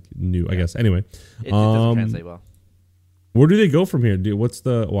new, I guess. Anyway, It doesn't translate well. where do they go from here? What's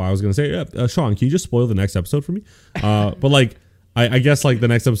the? Well, I was gonna say, Sean, can you just spoil the next episode for me? But like, I guess like the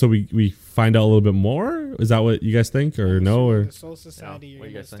next episode we find out a little bit more. Is that what you guys think, or no? So Or the Soul Society. Yeah, you're what do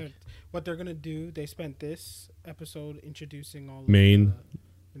you gonna guys think? start- what they're gonna do? They spent this episode introducing all Main. of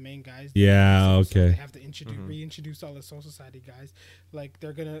the main guys. Yeah, So okay. they have to reintroduce all the Soul Society guys. Like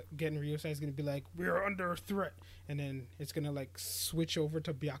they're gonna get in Ryosai is gonna be like, we're under threat, and then it's gonna like switch over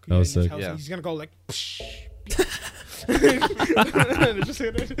to Byakuya That in was his sick. house. Yeah. And he's gonna go like. They're just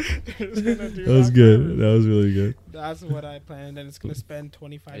gonna do that was that good. first. That was really good. That's what I planned. Then it's gonna spend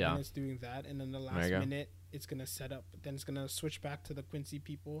 25 Yeah. minutes doing that, and then the There last you go. minute it's gonna set up. Then it's gonna switch back to the Quincy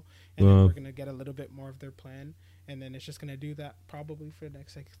people, and then we're gonna get a little bit more of their plan. And then it's just gonna do that probably for the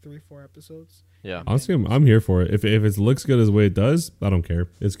next like 3-4 episodes. Yeah. Honestly, I'm here for it. If it looks good as the way it does, I don't care.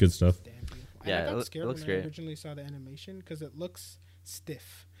 It's good stuff. Damn beautiful. Yeah, And I it got scared looks when great. I originally saw the animation because it looks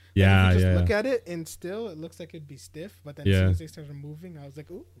stiff. Yeah, Like, if you yeah. just look at it and still it looks like it'd be stiff, but then as Yeah. soon as they started moving, I was like,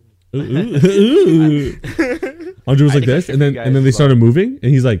 ooh. Ooh, ooh, ooh. Andrew was I like think this, I and then should and then guys they started moving,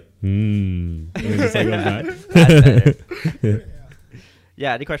 and he's like, And then just like went back. That's better. Yeah. Yeah,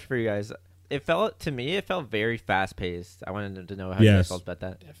 I had a question for you guys. It felt very fast paced. I wanted to know how you Yes. guys felt about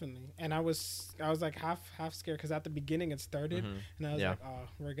that. Definitely, and I was like half scared because at the beginning it started, and I was Yeah. like, oh,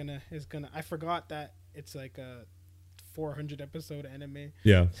 it's gonna. I forgot that it's like a 400 episode anime,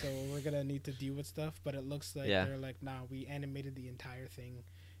 Yeah. so we're gonna need to deal with stuff. But it looks like Yeah. they're like, nah, we animated the entire thing,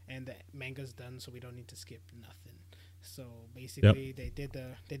 and the manga's done, so we don't need to skip nothing. So basically, they did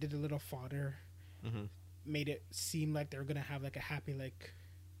a little fodder, Mhm. made it seem like they were gonna have like a happy like.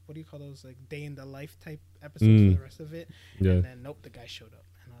 What do you call those, like day in the life type episodes for the rest of it? Yeah. And then nope, the guy showed up,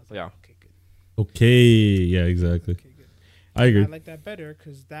 and I was like, Yeah. okay, good. Okay. Yeah. Exactly. Okay, good. I agree. I like that better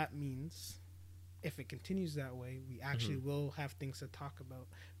because that means if it continues that way, we actually will have things to talk about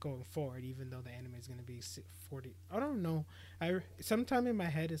going forward. Even though the anime is going to be 40, I don't know. Sometime in my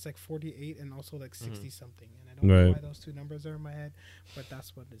head it's like 48 and also like 60 something, and I don't know Right. why those two numbers are in my head, but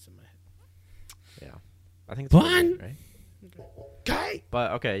that's what is in my head. Yeah. I think it's Fun. right. Okay.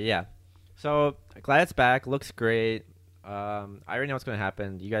 But okay, yeah. So glad it's back. Looks great. I already know what's going to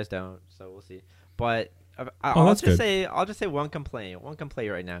happen. You guys don't, so we'll see. But I'll that's just good. say one complaint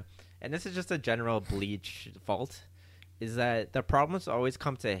right now. and this is just a general Bleach fault, is that the problems always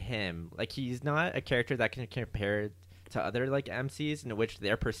come to him. Like, he's not a character that can compare to other like MCs in which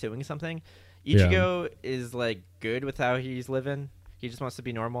they're pursuing something. Ichigo is like good with how he's living. He just wants to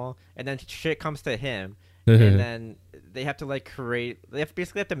be normal, and then shit comes to him, and then they have to like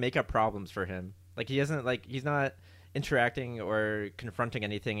basically have to make up problems for him. Like, he's not interacting or confronting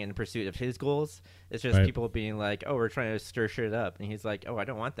anything in pursuit of his goals. It's just people being like, oh, we're trying to stir shit up, and he's like, oh, I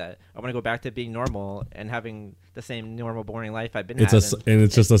don't want that. I want to go back to being normal and having the same normal boring life I've been having.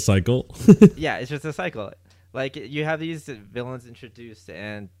 It's just a cycle. Yeah, it's just a cycle. Like, you have these villains introduced,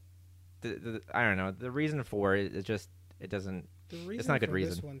 and I don't know, the reason for it is just, it doesn't. It's not a good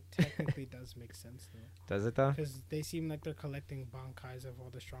reason. This one technically does make sense though. Does it though? Because they seem like they're collecting bankais of all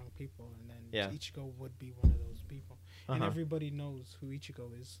the strong people, and then Ichigo would be one of those people. And everybody knows who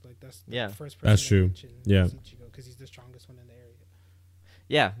Ichigo is. Like, that's the first person. That's true. Yeah. Ichigo, because he's the strongest one in the area.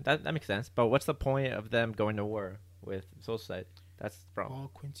 Yeah, that makes sense. But what's the point of them going to war with Soul Society? That's the problem. All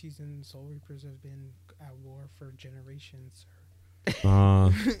Quincy's and Soul Reapers have been at war for generations.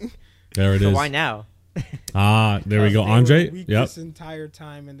 There it is. So why now? There we go. Andre? Yep. This entire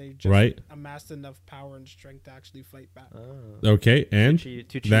time, and they just amassed enough power and strength to actually fight back. Okay, and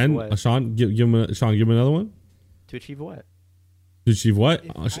then what? Sean, give him another one. To achieve what? To achieve what?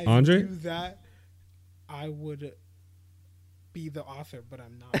 If Andre? I do that, I would be the author, but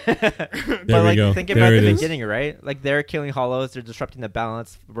I'm not. But like, think about the beginning, right? Like, they're killing hollows, they're disrupting the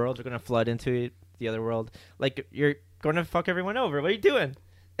balance. Worlds are gonna flood into the other world. Like, you're gonna fuck everyone over. What are you doing?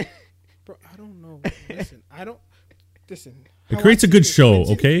 Bro, I don't know. Listen. It creates a good show,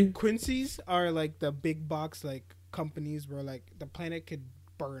 okay? Quincy's are like the big box like companies where like the planet could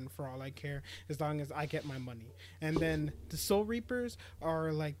burn for all I care as long as I get my money. And then the Soul Reapers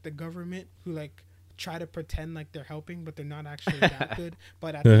are like the government who like try to pretend like they're helping, but they're not actually that good.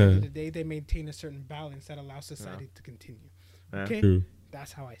 But at the end of the day, they maintain a certain balance that allows society to continue. Okay? True.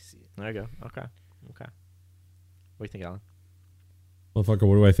 That's how I see it. There you go. Okay. What do you think, Alan? Motherfucker,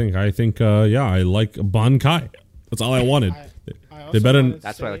 what do I think? I think, I like Bankai. That's all I wanted. That's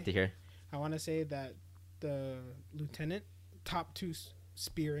what I like to hear. I want to say that the lieutenant, top 2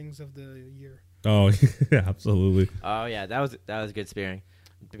 spearings of the year. Oh, yeah, absolutely. Oh yeah, that was good spearing.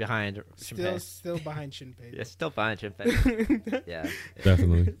 Behind Shinpei. Still behind Shinpei. Yeah, still behind Shinpei. Yeah,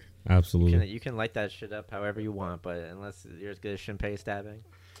 definitely, absolutely. You can light that shit up however you want, but unless you're as good as Shinpei stabbing,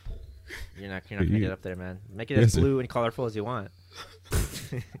 you're not gonna get up there, man. Make it as blue and colorful as you want.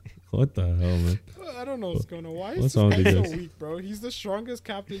 What the hell, man? I don't know what's going on. Why is this guy so weak, bro? He's the strongest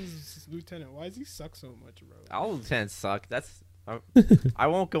captain's lieutenant. Why does he suck so much, bro? All lieutenants suck. I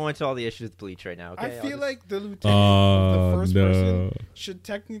won't go into all the issues with Bleach right now. Okay? I feel like the lieutenant of the first person should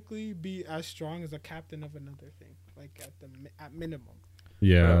technically be as strong as a captain of another thing, like at minimum.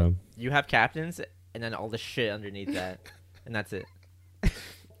 Yeah. Bro, you have captains, and then all the shit underneath that, and that's it.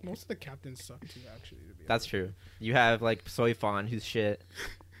 Most of the captains suck too, actually. That's true. You have like Soifon, who's shit.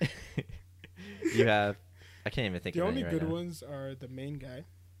 You have, I can't even think of any right now. The only good ones are the main guy,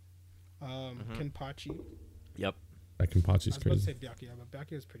 Kenpachi. Yep. That Kenpachi's crazy. I was about to say Byakuya, but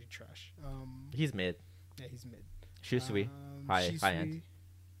Byakuya is pretty trash. He's mid. Yeah, he's mid. Shusui, high end.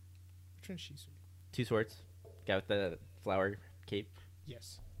 Which one's Shisui? 2 swords. Guy with the flower cape.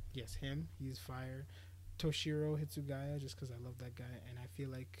 Yes, him. He's fire. Toshiro Hitsugaya, just because I love that guy, and I feel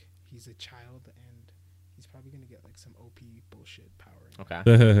like he's a child, and he's probably gonna get like some OP bullshit power. Okay.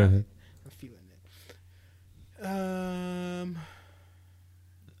 I'm feeling it.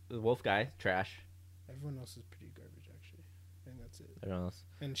 The wolf guy, trash. Everyone else is pretty garbage, actually. I think that's it. Everyone else.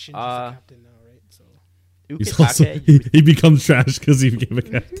 And Shinji's the captain now, right? So. He's also, he becomes trash because he became a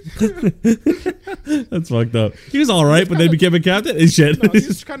captain. That's fucked up. He was all right, but then became a captain and shit. No, he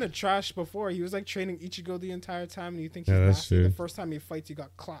was kind of trash before. He was like training Ichigo the entire time, and you think he's nasty. The first time he fights, he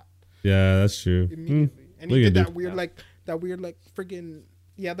got clapped. Yeah, that's true. Immediately, and he did that weird, friggin'.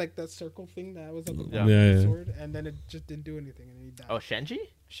 He had like that circle thing that was like a sword, and then it just didn't do anything, and then he died. Oh,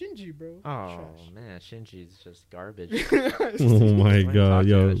 Shinji, bro. Oh man, Shinji's just garbage. Oh my god,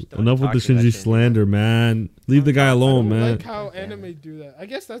 yo! Enough with the Shinji slander, man. Leave the guy alone, man. Like how anime do that. I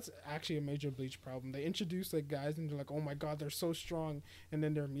guess that's actually a major Bleach problem. They introduce like guys, and they're like, "Oh my god, they're so strong," and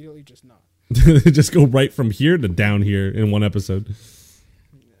then they're immediately just not. They just go right from here to down here in one episode.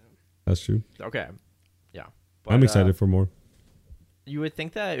 Yeah. That's true. Okay, yeah. But, I'm excited for more. You would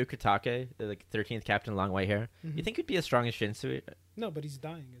think that Ukitake, the like 13th captain, long white hair, you think he'd be as strong as Shinsui? No, but he's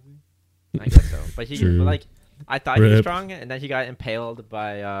dying, isn't he? I guess so. But I thought he was strong, and then he got impaled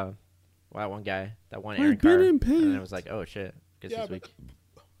by that one guy, that one Aaron Carr, and then it was like, oh shit, guess he's weak.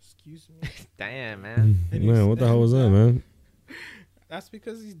 Excuse me. Damn, man. Man, what the hell was that, man? That's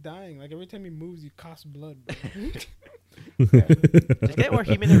because he's dying. Like every time he moves, he coughs blood. Bro. Just get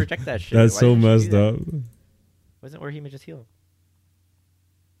Warhime to reject that shit. That's Why so didn't you do messed that? up. Wasn't Warhime just heal?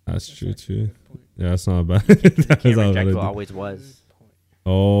 That's true actually a too. good point. Yeah, that's not bad. You That's can't not reject bad. what always was. Good point.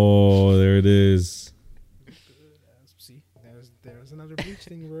 Oh, there it is. See, there's another Bleach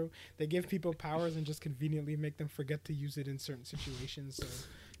thing, bro. They give people powers and just conveniently make them forget to use it in certain situations. So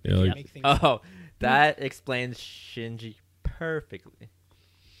Yeah, they like make things. Oh, that explains Shinji perfectly.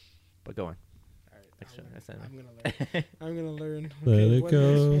 But go on. All right, Next I'm next time. I'm gonna learn. Let it what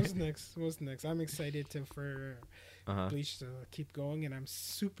go. Next? What's next? I'm excited for Bleach to keep going, and I'm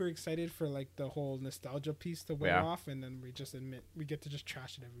super excited for like the whole nostalgia piece to wear off, and then we just admit we get to just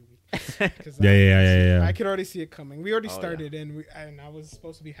trash it every week. Yeah. I could already see it coming. We already Oh, started, and I was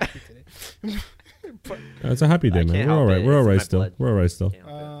supposed to be happy today. But, it's a happy day, I man. can't We're all help right. it. We're all It's in right my still. blood. We're all right still. Can't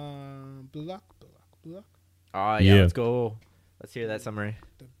help it. Blue Lock. Oh, Yeah. yeah, let's go. Let's hear that summary.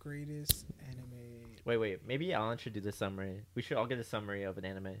 The greatest anime. Wait. Maybe Alan should do the summary. We should all get a summary of an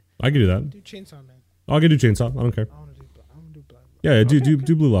anime. I can do that. Do Chainsaw Man. I'll get do chainsaw. I don't care. I want to do Black. Yeah, do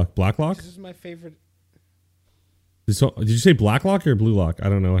Okay. Blue Lock. Black Lock. This is my favorite. Did you say Black Lock or Blue Lock? I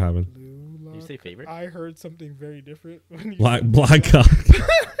don't know what happened. Blue Lock. Did you say favorite? I heard something very different. When you Black said Black that. Cock.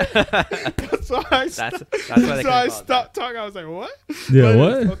 That's why I That's stopped. why they So couldn't I call it stopped talking. I was like, what? Yeah, But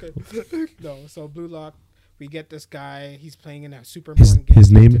what? anyways, okay. No, so Blue Lock, we get this guy. He's playing in a super His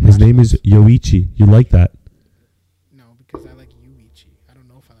important game. his name is Yoichi. You like that? No, because I like Yuichi. I don't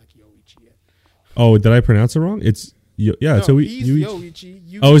know if I like Yoichi yet. Oh, did I pronounce it wrong? It's yeah. No, So he's Yoichi.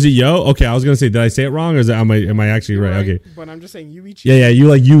 Yoichi. Oh, is it Yo? Okay, I was gonna say, did I say it wrong, or is it, am I actually You're right? Okay. But I'm just saying Yuichi. Yeah. You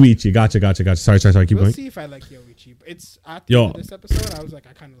like Yuichi. Gotcha. Sorry. Keep We'll going. see if I like Yoichi. But it's at the Yo. end of this episode, I was like,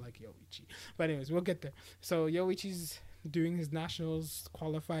 I kind of like Yoichi. But anyways, we'll get there. So Yoichi's doing his nationals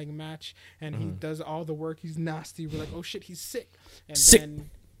qualifying match, and he does all the work. He's nasty. We're like, oh shit, he's sick. And Sick. then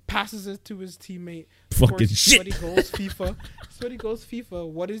passes it to his teammate. Fucking shit. Sweaty goes FIFA.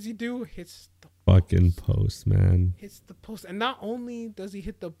 What does he do? Hits the Fucking post, man. post. And not only does he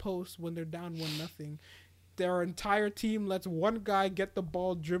hit the post when they're down 1-0, their entire team lets one guy get the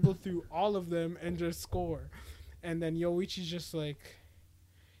ball, dribble through all of them, and just score. And then Yoichi's just like,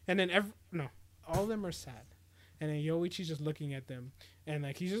 and then all of them are sad. And then Yoichi's just looking at them, and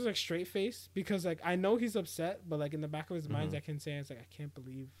like he's just like straight face, because like I know he's upset, but like in the back of his mind, I can say it's like, I can't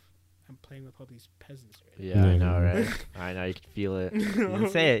believe I'm playing with all these peasants right now. Yeah, I know, right? I know, you could feel it. He didn't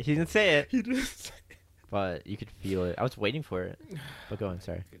say it. He just But you could feel it. I was waiting for it. But go on,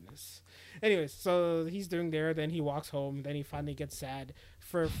 sorry. goodness. Anyways, so he's doing there. Then he walks home. Then he finally gets sad.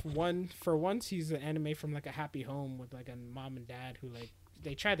 For once, he's an anime from like a happy home with like a mom and dad who like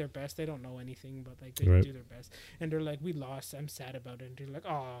they try their best. They don't know anything, but like they do their best. And they're like, "We lost. I'm sad about it." And they're like,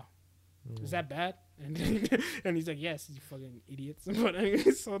 "Oh, is that bad?" And and he's like, "Yes, you fucking idiots." But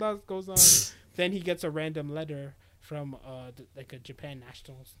anyways, so that goes on. Then he gets a random letter from like a Japan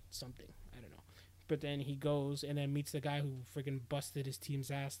national something. I don't know. But then he goes and then meets the guy who freaking busted his team's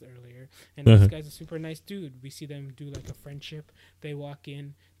ass earlier. And this guy's a super nice dude. We see them do like a friendship. They walk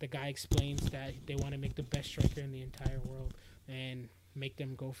in. The guy explains that they want to make the best striker in the entire world and make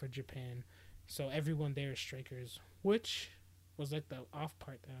them go for Japan. So everyone there is strikers, which was like the off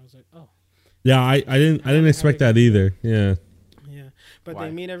part that I was like, oh. Yeah, I didn't expect that either. Yeah. Yeah. But Why?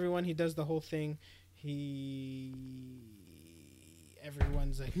 they meet everyone. He does the whole thing.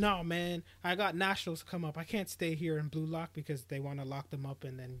 Everyone's like, no, man, I got nationals come up. I can't stay here in Blue Lock because they want to lock them up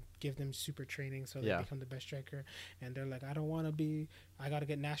and then give them super training so they become the best striker. And they're like, I don't want to be, I got to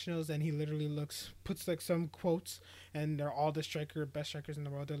get nationals. And he literally puts like some quotes, and they're all the best strikers in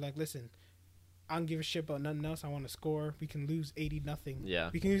the world. They're like, listen, I don't give a shit about nothing else. I want to score. We can lose 80-0. Yeah.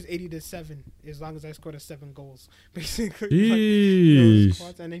 We can lose 80-7 as long as I score the 7 goals. Basically.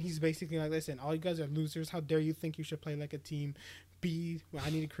 Jeez. And then he's basically like, listen, all you guys are losers. How dare you think you should play like a team?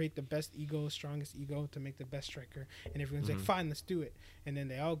 I need to create the best ego, strongest ego to make the best striker. And everyone's like, fine, let's do it. And then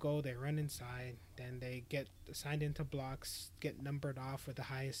they all go, they run inside. Then they get assigned into blocks, get numbered off with the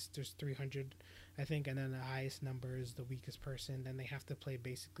highest. There's 300, I think. And then the highest number is the weakest person. Then they have to play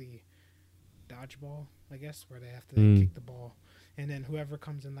basically dodgeball, I guess, where they have to kick the ball. And then whoever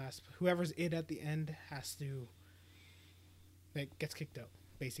comes in last, whoever's it at the end has to, like, gets kicked out,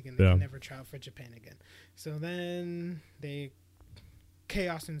 basically, and they can never try out for Japan again. So then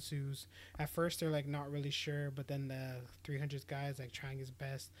chaos ensues. At first they're like not really sure, but then the 300 guy is like trying his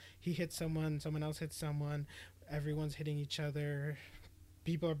best. He hits someone else hits someone, everyone's hitting each other.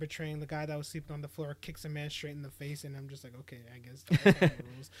 People are betraying. The guy that was sleeping on the floor kicks a man straight in the face, and I'm just like, okay, I guess that's how the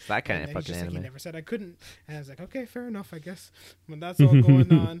rules. That kind And of then he's fucking just anime. like, he never said I couldn't, and I was like, okay, fair enough, I guess. But that's all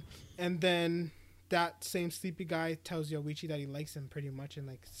going on, and then that same sleepy guy tells Yoichi that he likes him pretty much and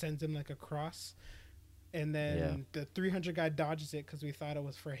like sends him like a cross. And then the 300 guy dodges it because we thought it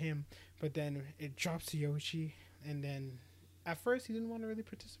was for him. But then it drops to Yoichi. And then at first he didn't want to really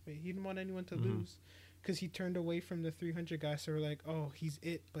participate. He didn't want anyone to lose because he turned away from the 300 guy. So we're like, oh, he's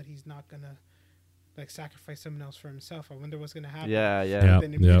it, but he's not going to like sacrifice someone else for himself. I wonder what's going to happen. Yeah. And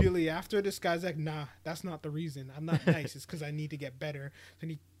then immediately after, this guy's like, nah, that's not the reason. I'm not nice. It's because I need to get better. Then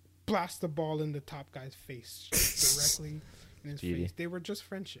he blasts the ball in the top guy's face directly in his face. They were just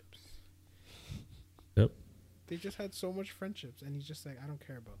friendships. Yep. They just had so much friendships, and he's just like, I don't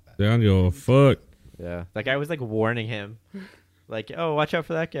care about that. They don't give a fuck. Yeah. That guy was like warning him. Like, oh, watch out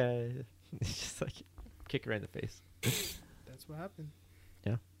for that guy. He's just like, kick her in the face. That's what happened.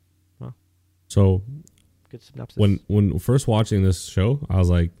 Yeah. Well. So, good synopsis. When first watching this show, I was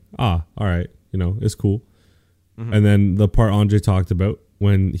like, all right, it's cool. And then the part Andre talked about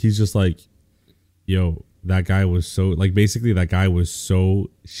when he's just like, yo, that guy was so, like, basically that guy was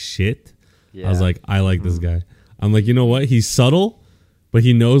so shit. Yeah. I was like, I like this guy. I'm like, you know what? He's subtle, but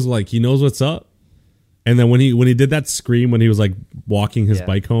he knows what's up. And then when he did that scream when he was like walking his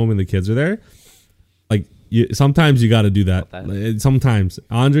bike home and the kids are there, like sometimes you got to do that. Sometimes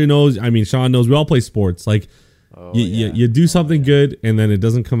Andre knows. I mean, Sean knows. We all play sports. Like you do something good and then it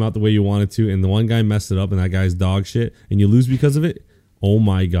doesn't come out the way you want it to. And the one guy messed it up and that guy's dog shit and you lose because of it. Oh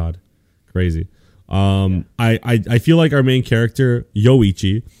my God, crazy. I feel like our main character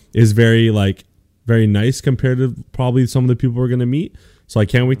Yoichi is very nice compared to probably some of the people we're gonna meet. So I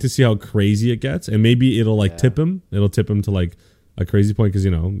can't wait to see how crazy it gets, and maybe it'll tip him. It'll tip him to like a crazy point because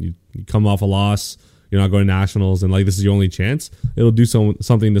you come off a loss, you're not going to nationals, and like this is your only chance. It'll do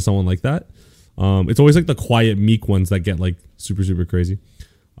something to someone like that. It's always like the quiet, meek ones that get like super super crazy.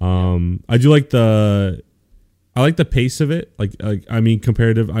 I do like the pace of it. Like I mean,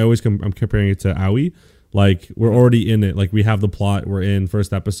 comparative. I'm comparing it to Aoi. Like we're already in it. Like we have the plot. We're in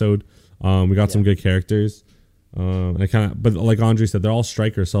first episode. We got some good characters. But like Andre said, they're all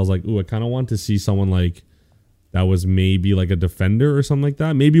strikers. So I was like, ooh, I kind of want to see someone like that was maybe like a defender or something like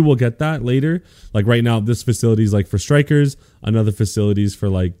that. Maybe we'll get that later. Like right now, this facility is like for strikers, another facility is for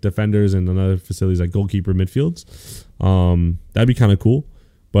like defenders, and another facility is like goalkeeper midfields. That'd be kind of cool.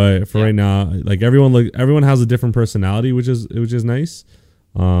 But for right now, like everyone has a different personality, which is nice.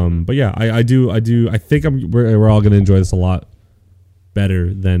 But yeah, I think we're all gonna enjoy this a lot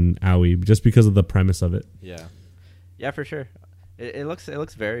better than Aoi just because of the premise of it. Yeah, for sure. It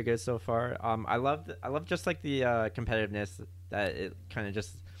looks very good so far. I love just like the competitiveness that it kind of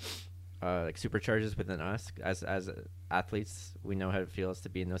just like supercharges within us as athletes. We know how it feels to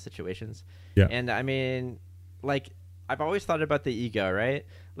be in those situations. Yeah. And I mean, like I've always thought about the ego, right?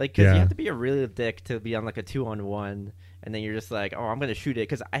 Like because you have to be a really dick to be on like a 2-on-1, and then you're just like, oh, I'm gonna shoot it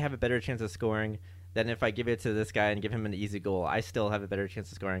because I have a better chance of scoring than if I give it to this guy and give him an easy goal. I still have a better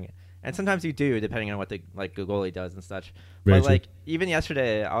chance of scoring it. And sometimes you do, depending on what the goalie does and such. But like even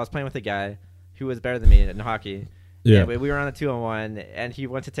yesterday, I was playing with a guy who was better than me in hockey. Yeah, we were on a 2-on-1, and he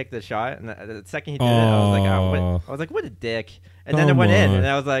went to take the shot, and the second he did it, I was like, what a dick! And then it went in, and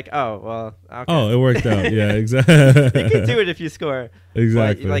I was like, oh well, okay. Oh, it worked out. Yeah, exactly. You can do it if you score.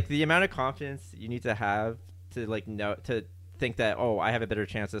 Exactly. But, like the amount of confidence you need to have to like know to think that I have a better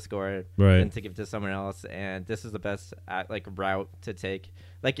chance to score than to give it to someone else, and this is the best route to take.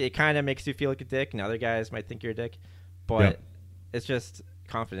 Like it kind of makes you feel like a dick, and other guys might think you're a dick, but it's just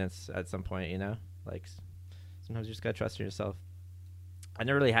confidence at some point, like sometimes you just gotta trust in yourself. I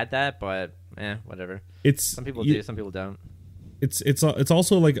never really had that, but whatever. Some people do, some people don't. It's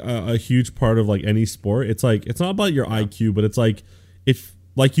also like a huge part of like any sport. It's like it's not about your IQ, but it's like if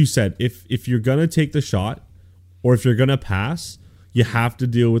like you said, if you're gonna take the shot or if you're gonna pass, you have to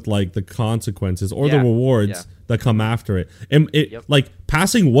deal with like the consequences or the rewards that come after it. And like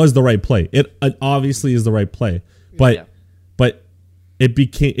passing was the right play. It obviously is the right play, but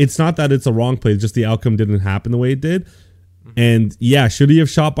it's not that it's a wrong play. It's just the outcome didn't happen the way it did. And should he have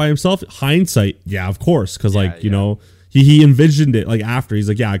shot by himself? Hindsight, of course, because he envisioned it like after. He's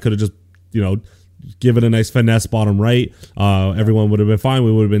like, I could have just give it a nice finesse bottom right. Everyone would have been fine.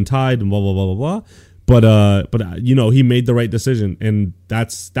 We would have been tied and blah blah blah blah blah. But he made the right decision, and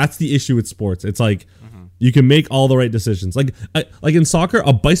that's the issue with sports. It's like you can make all the right decisions. Like in soccer,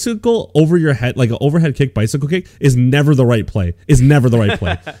 a bicycle over your head, like an overhead kick, bicycle kick, is never the right play.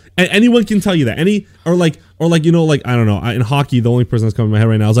 And anyone can tell you that. I don't know. In hockey, the only person that's coming to my head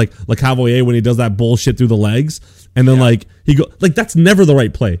right now is like Cavoyer when he does that bullshit through the legs, and then that's never the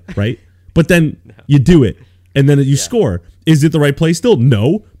right play, right? But then you do it, and then you score. Is it the right play still?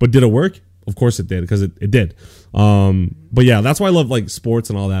 No, but did it work? Of course it did, because it did. But yeah, that's why I love like sports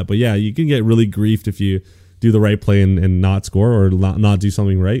and all that. But yeah, you can get really griefed if you do the right play and not score or not do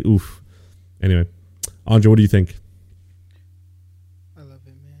something right. Oof. Anyway, Andre, what do you think? I love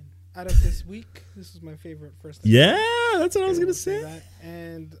it, man. Out of this week, this is my favorite first. Yeah, that's what I was gonna say. That.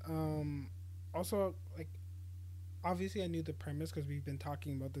 And also, like, obviously, I knew the premise because we've been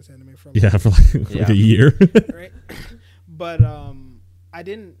talking about this anime for like a year, right? But I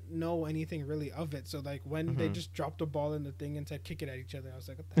didn't know anything really of it. So like when they just dropped the ball in the thing and said kick it at each other, I was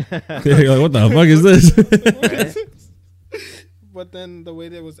like, what the heck? Yeah, you're like, what the fuck is this? But then the way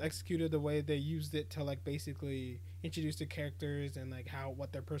that it was executed, the way they used it to like basically introduce the characters and like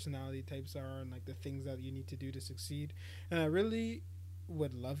what their personality types are and like the things that you need to do to succeed. And I really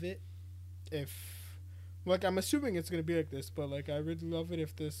would love it if, like, I'm assuming it's gonna be like this, but like I really love it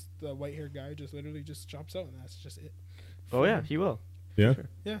if the white hair guy just literally just drops out and that's just it. Oh yeah, he will. Yeah. Sure.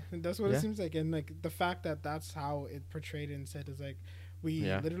 Yeah, and that's what it seems like. And like the fact that that's how it portrayed and said is like we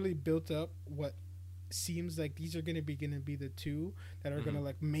literally built up what seems like these are gonna be the two that are gonna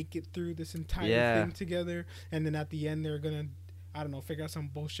like make it through this entire thing together, and then at the end they're gonna, I don't know, figure out some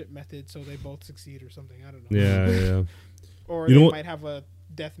bullshit method so they both succeed or something. I don't know. Yeah. Or they might have a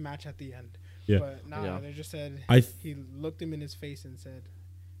death match at the end. Yeah. But they just said he looked him in his face and said,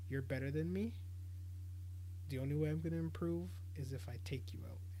 "You're better than me. The only way I'm gonna improve is if I take you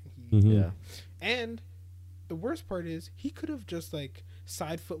out." And he and the worst part is he could have just like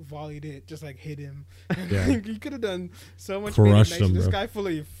side foot volleyed it, just like hit him. He could have done so much. Crushed him, this bro. guy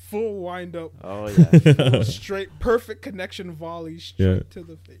fully full wind up. Oh yeah, full straight perfect connection volley straight to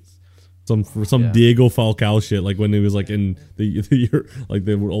the face. Some Diego Falcao shit, like when he was like in the year, like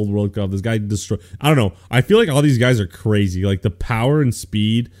the old World Cup. This guy destroyed. I don't know. I feel like all these guys are crazy. Like the power and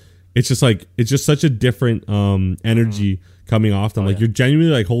speed. It's just such a different energy coming off them. You're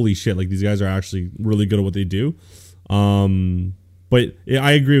genuinely like, holy shit! Like these guys are actually really good at what they do. But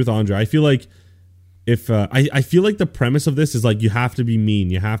I agree with Andre. I feel like if I feel like the premise of this is like you have to be mean,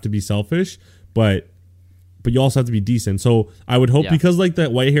 you have to be selfish, but you also have to be decent. So I would hope because like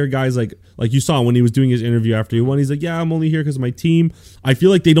that white hair guy's like you saw when he was doing his interview after he won, he's like, yeah, I'm only here because of my team. I feel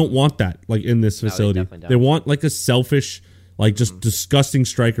like they don't want that like in this facility. They want like a selfish, like just disgusting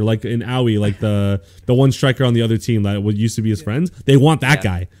striker, like in Aoi, like the one striker on the other team that used to be his friends. They want that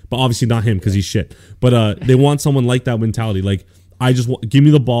guy, but obviously not him because he's shit. But they want someone like that mentality. Like I just give me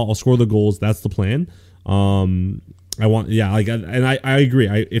the ball, I'll score the goals. That's the plan. I want, and I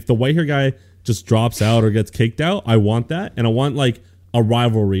agree. If the white hair guy just drops out or gets kicked out, I want that, and I want like a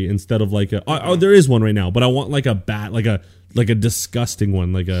rivalry instead of like there is one right now, but I want like a like a disgusting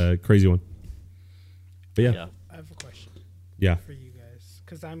one, like a crazy one. But yeah. I have a question. Yeah. For you guys,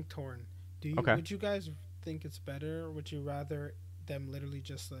 because I'm torn. Would you guys think it's better, or would you rather them literally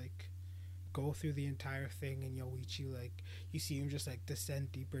just like go through the entire thing and Yoichi, like you see him just like descend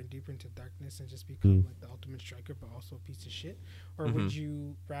deeper and deeper into darkness and just become like the ultimate striker but also a piece of shit? Or would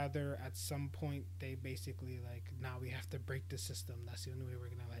you rather at some point they basically like, now we have to break the system, that's the only way we're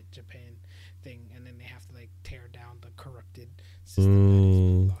gonna let Japan thing, and then they have to like tear down the corrupted system that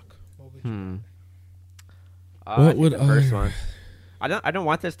is Block? What would you rather? What would the first one? I don't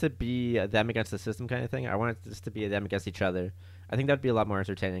want this to be them against the system kind of thing. I want this to be them against each other. I think that'd be a lot more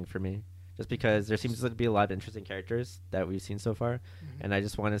entertaining for me. Just because there seems to be a lot of interesting characters that we've seen so far, and I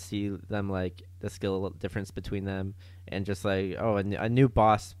just want to see them like the skill difference between them, and just like a new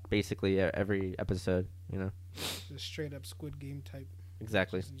boss basically every episode, you know. Just straight up Squid Game type.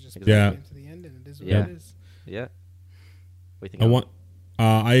 Exactly. Just to the end, and it is what it is. Yeah. What do you think?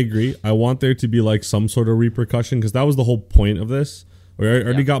 I agree. I want there to be like some sort of repercussion because that was the whole point of this. I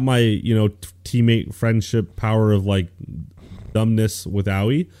already got my teammate friendship power of like dumbness with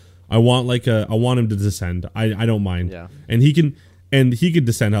Aoi. I want him to descend. I don't mind. Yeah. And he can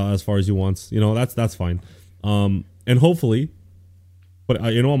descend out as far as he wants. That's fine. And hopefully, but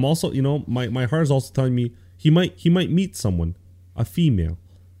I'm also my heart is also telling me he might meet someone, a female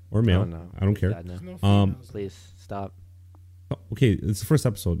or male. Oh, no. I don't care. No. Please stop. Okay, it's the first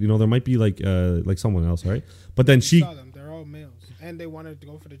episode. There might be like someone else, right? But then she saw them. They're all males, and they wanted to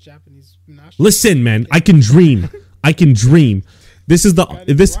go for the Japanese national. Listen, man, I can dream. I can dream. This is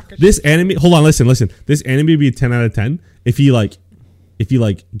this anime. Hold on, listen. This anime would be a 10 out of 10 if he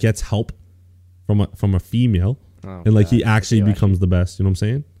gets help from a female and like he actually becomes the best. You know what I'm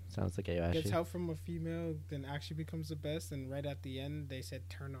saying? Sounds like Ayoshi. Gets help from a female, then actually becomes the best, and right at the end they said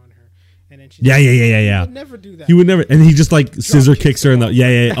turn on her, and then she He would never do that. He would never, and he just like scissor kicks her in the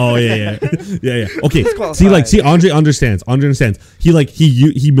yeah. Okay, see, Andre understands.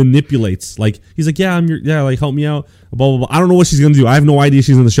 He manipulates. Like he's like, help me out. Blah blah blah. I don't know what she's gonna do. I have no idea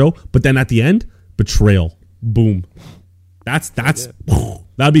she's in the show. But then at the end, betrayal. Boom. That's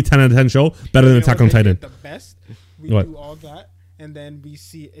that'd be 10 out of 10 show. Better than Attack on Titan. The best. We What? do all that, and then we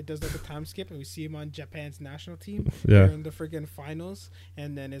see it does like a time skip, and we see him on Japan's national team. Yeah. They're in the freaking finals,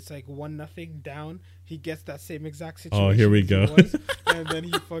 and then it's like 1-0 down. He gets that same exact situation. Oh, here we as go. he was, and then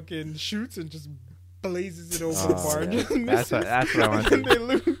he fucking shoots and just blazes it over the bar. And just That's what I want. and they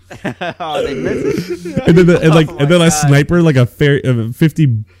lose. Oh, they missed it. And then Oh my a God. sniper, like a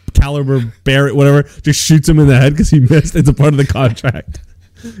 50 caliber Barrett, whatever, just shoots him in the head because he missed. It's a part of the contract.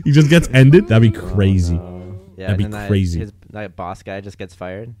 He just gets ended. That'd be crazy. Yeah, That'd be and then crazy. That boss guy just gets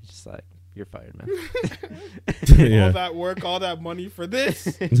fired. He's just like, you're fired, man. Yeah. All that work, all that money for this.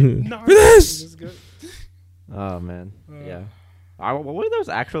 For this. It's good. Oh man, yeah. What were those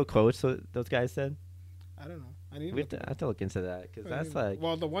actual quotes those guys said? I don't know. I need I have to look into that because that's like.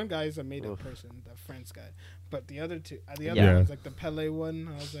 Well, the one guy is a made-up Oof. person, the French guy, but the other two, Yeah. one's like the Pele one.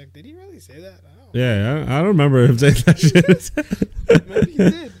 I was like, did he really say that? I don't know. Yeah, I don't remember him saying that shit. Maybe he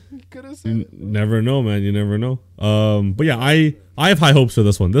did. He could have said You it. never know, man. You never know. But yeah, I have high hopes for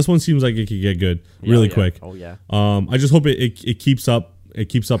this one. This one seems like it could get good really quick. Oh yeah. I just hope it keeps up. It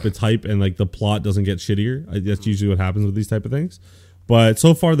keeps up its hype and like the plot doesn't get shittier. That's usually what happens with these type of things. But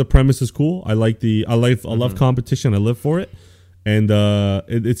so far the premise is cool. I love competition. I live for it, and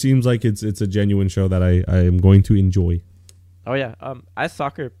it seems like it's a genuine show that I am going to enjoy. Oh yeah. As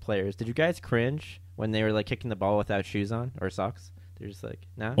soccer players, did you guys cringe when they were like kicking the ball without shoes on or socks? They're just like,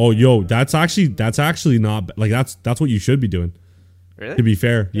 nah. Oh, yo, that's actually not like that's what you should be doing. Really? To be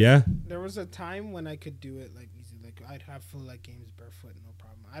fair, yeah. There was a time when I could do it like easy. Like I'd have full like games barefoot, no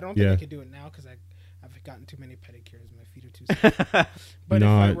problem. I don't think Yeah. I could do it now because I've gotten too many pedicures. My feet are too small. But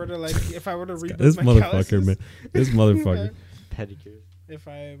Nah. if I were to rebuild This my motherfucker, calluses, man. This motherfucker. Pedicure. if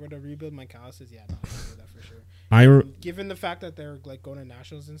I were to rebuild my calluses, yeah, no, I can do that for sure. I Given the fact that they're like going to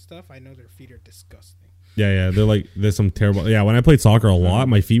nationals and stuff, I know their feet are disgusting. Yeah, there's some terrible. Yeah, when I played soccer a lot,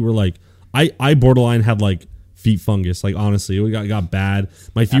 my feet were like, I borderline had like feet fungus. Like honestly, it got bad.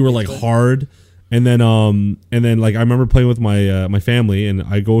 My feet were like hard, and then like I remember playing with my family, and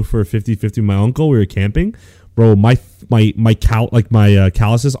I go for a 50-50 with my uncle. We were camping, bro. My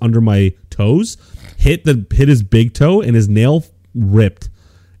calluses under my toes hit his big toe, and his nail ripped,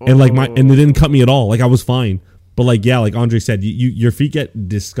 and it didn't cut me at all. Like I was fine. But like yeah, like Andre said, your feet get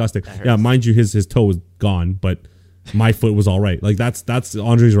disgusting. Yeah, mind you, his toe was gone, but my foot was all right. Like that's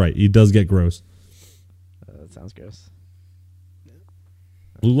Andre's right. He does get gross. That sounds gross.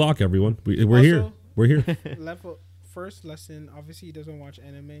 Blue lock, everyone. We're Also, here. We're here. First lesson. Obviously, he doesn't watch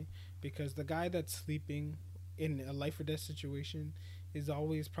anime because the guy that's sleeping in a life or death situation is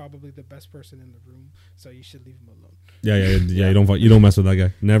always probably the best person in the room. So you should leave him alone. Yeah. You don't mess with that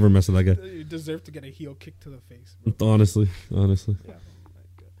guy. Never mess with that guy. You deserve to get a heel kick to the face. Honestly. Yeah. Oh my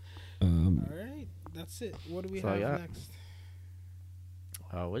God. All right, that's it. What do we So, have yeah. next?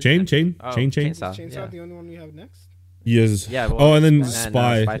 Chain. Is Chainsaw. Chainsaw Yeah. the only one we have next? Yes. Yeah, well, oh, and then and then,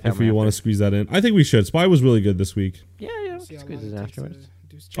 Spy. Spy If Family we want to after. squeeze that in, I think we should. Spy was really good this week. Yeah. See how Squeeze long it it takes to afterwards.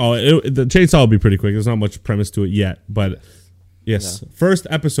 do Oh, the chainsaw will be pretty quick. There's not much premise to it yet, but yes. First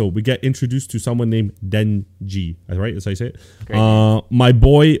episode, we get introduced to someone named Denji. Right? That's how you say it. Great. My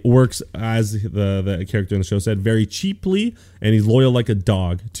boy works, as the character in the show said, very cheaply, and he's loyal like a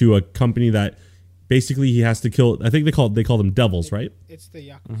dog to a company that basically he has to kill. I think they call them devils, right? It's the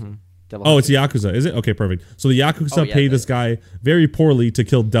Yakuza. Mm-hmm. Oh, it's the Yakuza, is it? Okay, perfect. So the Yakuza pay this guy very poorly to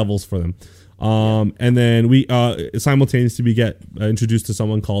kill devils for them. And then we simultaneously get introduced to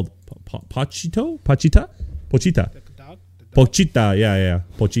someone called Pochita. The dog. Pochita, yeah.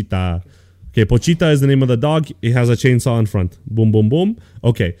 Pochita. Okay, Pochita is the name of the dog. It has a chainsaw in front. Boom, boom, boom.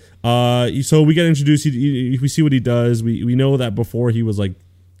 Okay. So we get introduced. We see what he does. We know that before he was like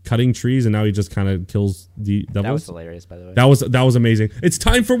cutting trees, and now he just kind of kills the devils. That was hilarious, by the way. That was amazing. It's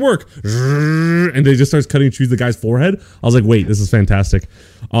time for work, and they just starts cutting trees the guy's forehead. I was like, wait, this is fantastic.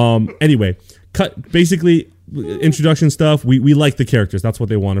 Anyway, basically introduction stuff. We like the characters. That's what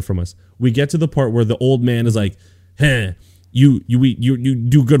they wanted from us. We get to the part where the old man is like, "Hey, you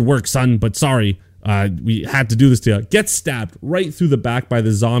do good work, son, but sorry, we had to do this to you." Gets stabbed right through the back by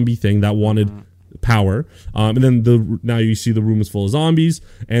the zombie thing that wanted power, and then now you see the room is full of zombies,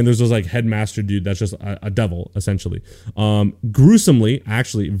 and there's this like headmaster dude that's just a devil essentially. Gruesomely,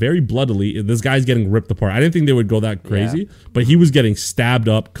 actually very bloodily, this guy's getting ripped apart. I didn't think they would go that crazy, but he was getting stabbed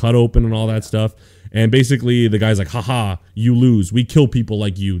up, cut open, and all that stuff. And basically the guy's like, haha, you lose, we kill people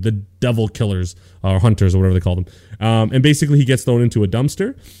like you, the devil killers or hunters or whatever they call them. And basically he gets thrown into a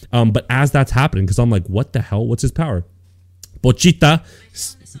dumpster, but as that's happening, because I'm like, what the hell, what's his power? Pochita,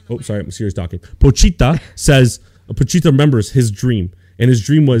 oh sorry, I'm serious talking. Pochita remembers his dream, and his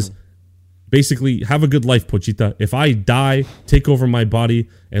dream was basically, have a good life, Pochita. If I die, take over my body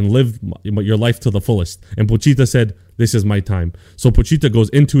and live your life to the fullest. And Pochita said, this is my time. So Pochita goes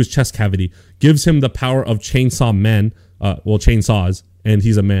into his chest cavity, gives him the power of Chainsaw Man, chainsaws, and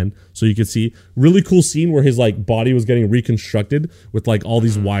he's a man. So you can see, really cool scene where his like body was getting reconstructed with like all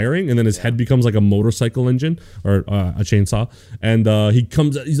these wiring, and then his head becomes like a motorcycle engine or a chainsaw. And he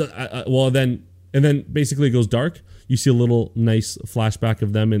comes, and then basically it goes dark. You see a little nice flashback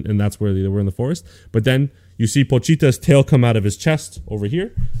of them, and that's where they were in the forest. But then you see Pochita's tail come out of his chest over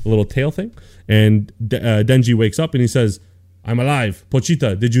here, a little tail thing. And Denji wakes up and he says, I'm alive.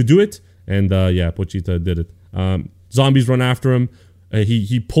 Pochita, did you do it? And yeah, Pochita did it. Zombies run after him.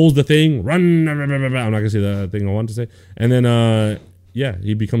 He pulls the thing, run. I'm not going to say the thing I wanted to say. And then, yeah,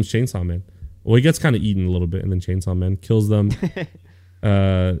 he becomes Chainsaw Man. Well, he gets kind of eaten a little bit, and then Chainsaw Man kills them,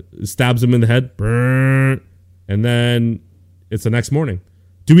 stabs him in the head. Brrr. And then it's the next morning.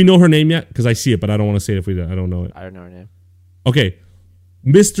 Do we know her name yet? Because I see it, but I don't want to say it if I don't know it. I don't know her name. Okay.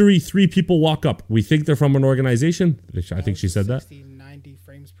 Mystery 3 people walk up. We think they're from an organization. I think she said 60, 90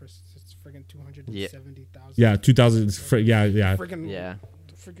 frames per it's friggin' 270,000. Yeah, 2000. Yeah. Friggin', Yeah.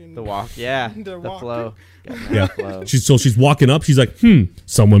 Friggin' The walk. Yeah. the flow. Yeah. Flow. She's walking up. She's like,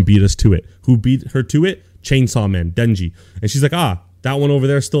 someone beat us to it. Who beat her to it? Chainsaw Man, Denji. And she's like, that one over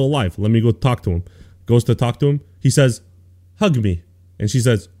there is still alive. Let me go talk to him. Goes to talk to him. He says, hug me. And she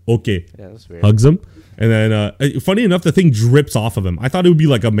says, okay. Yeah, that's weird. Hugs him. And then, funny enough, the thing drips off of him. I thought it would be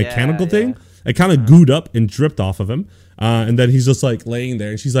like a mechanical thing. It kind of gooed up and dripped off of him. And then he's just like laying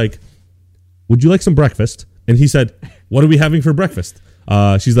there. And she's like, would you like some breakfast? And he said, what are we having for breakfast?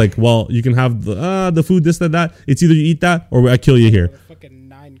 She's like, well, you can have the food, this, that. It's either you eat that or I kill you here. Fucking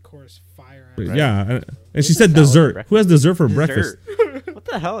 9-course fire. Right. Yeah. And she said dessert. Who has dessert for breakfast? What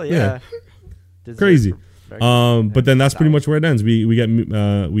the hell? Yeah. Crazy. But then that's pretty much where it ends. We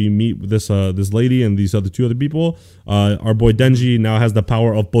meet this lady and these two other people. Our boy Denji now has the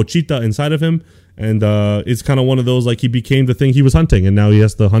power of Pochita inside of him, and it's kind of one of those like he became the thing he was hunting, and now he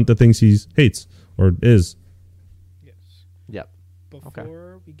has to hunt the things he hates or is. Yes. Yep.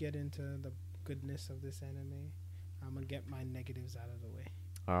 Before we get into the goodness of this anime, I'm gonna get my negatives out of the way.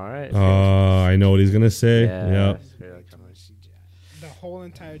 All right. I know what he's gonna say. Yeah. The whole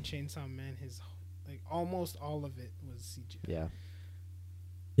entire Chainsaw Man, almost all of it was CGI. Yeah.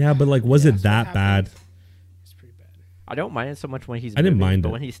 Yeah, but like, was it that bad? It's pretty bad. I don't mind it so much when he's I didn't mind but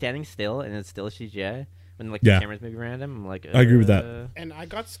it. when he's standing still and it's still CGI, when like Yeah. the camera's moving around him, I'm like, I agree with that. And I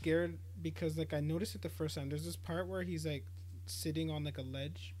got scared because like I noticed it the first time. There's this part where he's like sitting on like a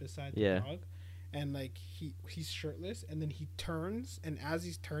ledge beside the dog, and like he's shirtless, and then he turns, and as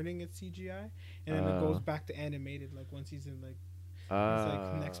he's turning, it's CGI, and then it goes back to animated. Like once he's in like. It's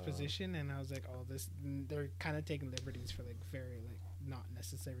like next position, and I was like, "Oh, this." They're kind of taking liberties for like very like not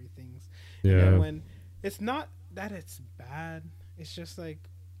necessary things. Yeah. And then when it's not that it's bad, it's just like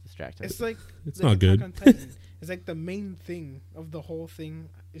Distracting. it's like It's the not good. Attack on Titan. It's like the main thing of the whole thing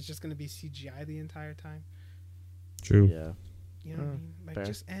is just gonna be CGI the entire time. True. Yeah. You know what I mean? Like fair.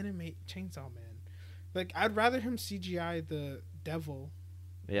 just animate Chainsaw Man. Like I'd rather him CGI the devil,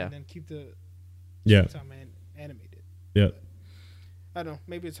 and then keep the Chainsaw Man animated. Yeah. But I don't know.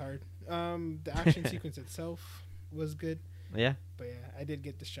 Maybe it's hard. The action sequence itself was good. Yeah. But yeah, I did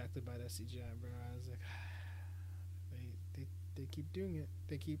get distracted by that CGI, bro. I was like, they keep doing it.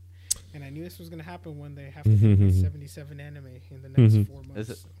 They keep, and I knew this was gonna happen when they have to do 77 anime in the next 4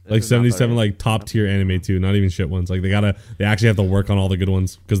 months. Like 77, like top tier anime too, not even shit ones. Like they actually have to work on all the good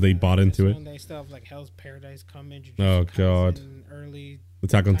ones because they bought into it. They still have like Hell's Paradise coming. Oh god. Early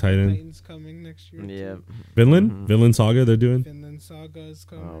Attack on Titan. Titan's coming next year. Yeah. Vinland? Vinland Saga they're doing? Vinland Saga is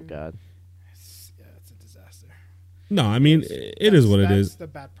coming. Oh god. It's a disaster. No, I mean it is what it is. That's the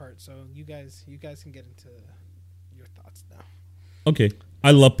bad part. So you guys can get into your thoughts now. Okay.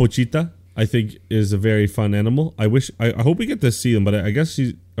 I love Pochita. I think is a very fun animal. I hope we get to see him, but I guess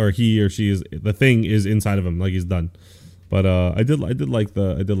he or she is the thing is inside of him, like he's done. But I did like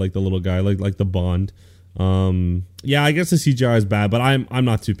the little guy, like the bond. Yeah, I guess the CGI is bad, but I'm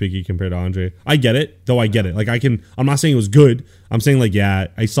not too picky compared to Andre. I get it, though. I get it. Like I'm not saying it was good. I'm saying like, yeah,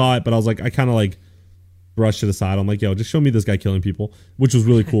 I saw it, but I was like, I kind of like brushed it aside. I'm like, yo, just show me this guy killing people, which was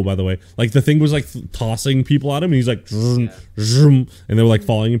really cool, by the way. Like the thing was like tossing people at him, and he's like, and they were like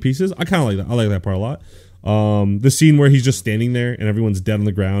falling in pieces. I kind of like that. I like that part a lot. The scene where he's just standing there and everyone's dead on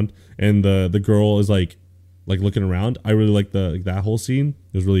the ground, and the girl is like looking around. I really like that whole scene.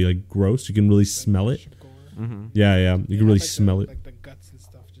 It was really like gross. You can really smell it. Mm-hmm. Yeah. You can really smell it. Like the guts and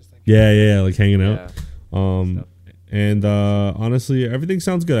stuff, just like like hanging out. And honestly, everything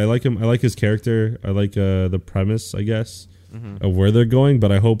sounds good. I like him. I like his character. I like the premise, I guess, of where they're going.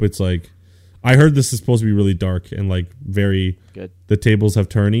 But I hope it's like, I heard this is supposed to be really dark and like very Good. The tables have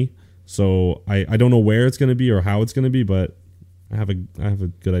tourney. So I don't know where it's gonna be or how it's gonna be, but I have a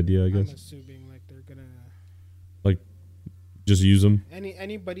good idea, I guess. I'm assuming like they're gonna like just use them.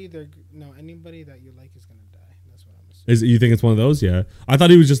 Anybody that you like is gonna die. That's what I'm assuming. You think it's one of those? Yeah. I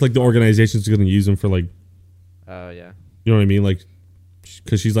thought it was just like the organization's gonna use them for like. Oh yeah. You know what I mean? Like,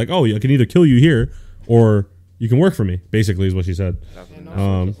 because she's like, oh, I can either kill you here or you can work for me. Basically, is what she said. And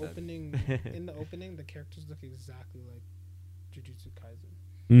also in the opening, the characters look exactly like Jujutsu Kaisen.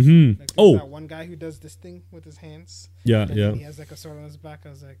 Mm-hmm. Like that one guy who does this thing with his hands. Yeah, and yeah. He has like a sword on his back. I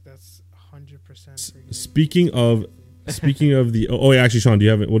was like, that's 100%. Speaking of the, oh yeah, actually, Sean,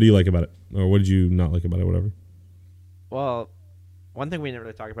 what do you like about it, or what did you not like about it, whatever? Well, one thing we didn't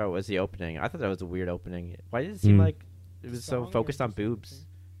really talk about was the opening. I thought that was a weird opening. Why did it seem like it was so focused on boobs?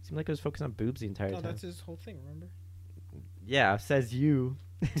 It seemed like it was focused on boobs the entire time. No, that's his whole thing. Remember? Yeah, says you.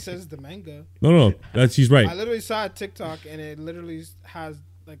 It says the manga. No, he's right. I literally saw a TikTok and it literally has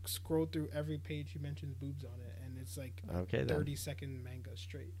like scroll through every page he mentions boobs on it, and it's like okay, 30-second manga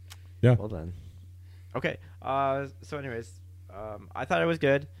straight. Yeah. Well done. Okay. So anyways, I thought it was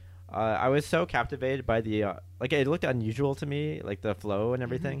good. I was so captivated by the like it looked unusual to me, like the flow and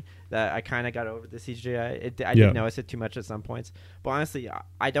everything, that I kind of got over the CGI. I didn't notice it too much at some points, but honestly,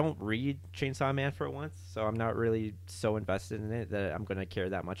 I don't read Chainsaw Man for once, so I'm not really so invested in it that I'm gonna care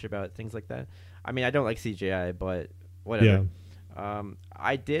that much about things like that. I mean, I don't like CGI, but whatever. Yeah.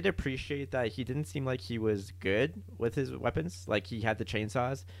 I did appreciate that he didn't seem like he was good with his weapons. Like he had the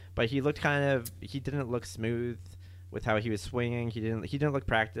chainsaws, but he didn't look smooth with how he was swinging. He didn't look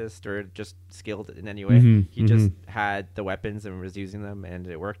practiced or just skilled in any way. He just had the weapons and was using them, and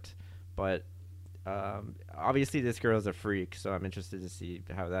it worked. But obviously this girl is a freak, so I'm interested to see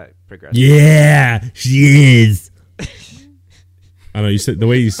how that progresses. Yeah, she is. I don't know, you said the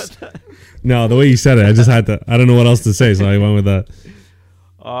way you the way you said it, I just had to, I don't know what else to say, so I went with that.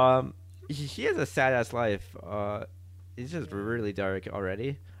 He has a sad ass life. It's just really dark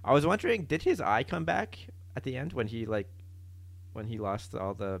already. I was wondering, did his eye come back at the end when he lost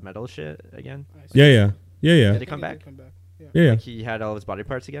all the metal shit again? Yeah. Did it come back? Yeah. Like he had all of his body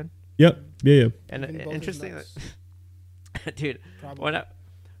parts again? Yep. Yeah. And interesting, dude. Probably.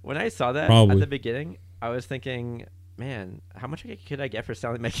 When I saw that Probably. at the beginning, I was thinking, man, how much could I get for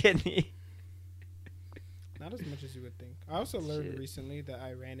selling my kidney? Not as much as you would think. I also learned recently that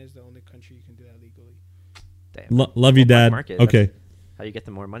Iran is the only country you can do that legally. Damn. Love you, Dad. Okay. That's how you get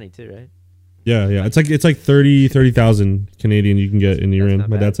the more money too, right? Yeah. It's like 30,000 Canadian you can get in Iran.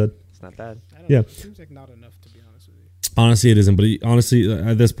 My dad said. It's not bad. It seems like not enough, to be honest with you. Honestly, it isn't. But honestly,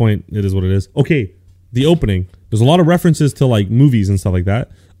 at this point, it is what it is. Okay, the opening. There's a lot of references to like movies and stuff like that.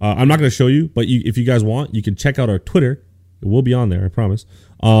 I'm not going to show you, but if you guys want, you can check out our Twitter. It will be on there, I promise.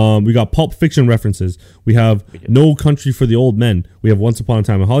 We got Pulp Fiction references. We have No Country for the Old Men. We have Once Upon a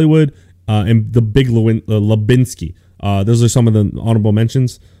Time in Hollywood, and The Big Lewinsky. Those are some of the honorable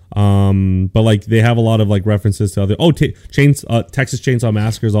mentions. But like they have a lot of like references to other. Texas Chainsaw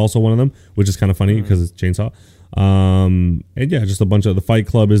Massacre is also one of them, which is kind of funny because it's chainsaw. And yeah, just a bunch of the Fight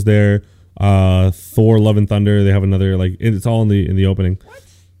Club is there. Thor: Love and Thunder. They have another like it's all in the opening. What?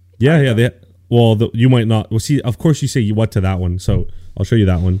 Yeah. You might not. Well, see, of course you say what to that one, so I'll show you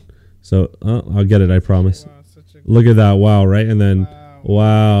that one. So I'll get it, I promise. Wow, look at that! Wow, right? And then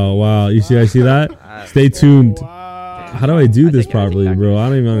wow. You see? I see that. Stay tuned. Wow. How do I do this properly, bro? I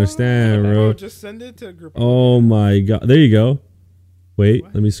don't even understand, bro. Just send it to a group. Oh my god! There you go. Wait,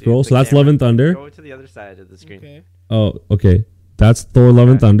 let me scroll. So that's Love and Thunder. Go to the other side of the screen. Okay. Oh, okay. That's Thor: Love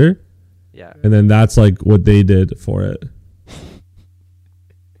and Thunder. Yeah. And then that's like what they did for it.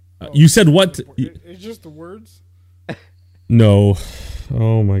 You said what? It's just the words. No.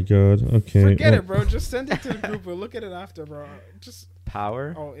 Oh my god. Okay. Forget it, bro. Just send it to the group. We'll look at it after, bro. Just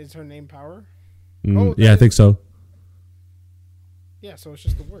Power. Oh, is her name Power? Yeah, I think so. Yeah, so it's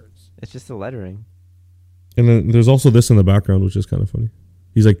just the words. It's just the lettering. And then there's also this in the background, which is kind of funny.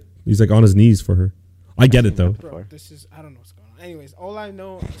 He's like on his knees for her. I get it though. Bro, I don't know what's going on. Anyways, all I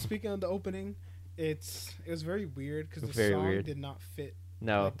know, speaking of the opening, it was very weird because the song did not fit.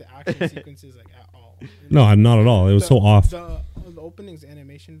 No, like the action sequences like at all. No, not at all. It was so off. The opening's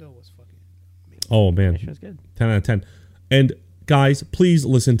animation though was fucking amazing. Oh man, animation was good. 10 out of 10. And guys, please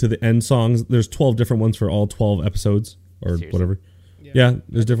listen to the end songs. There's 12 different ones for all 12 episodes or Seriously? Whatever. Yeah,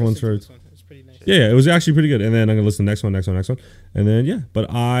 there's different ones for. It's pretty nice. Yeah, it was actually pretty good. And then I'm gonna listen to the next one, and then yeah.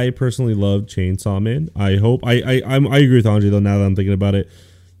 But I personally love Chainsaw Man. I hope I agree with Andre though. Now that I'm thinking about it.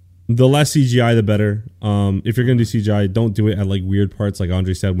 The less CGI, the better. If you're going to do CGI, don't do it at like weird parts, like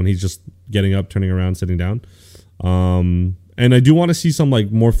Andre said, when he's just getting up, turning around, sitting down. And And I do want to see some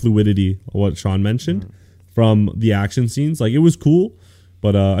like more fluidity, what Sean mentioned, from the action scenes. Like it was cool,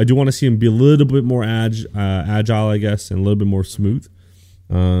 but I do want to see him be a little bit more agile, I guess, and a little bit more smooth.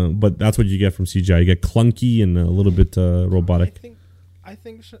 But that's what you get from CGI. You get clunky and a little bit robotic. I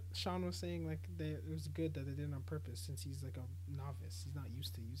think Sean was saying like it was good that they did it on purpose since he's like a novice. He's not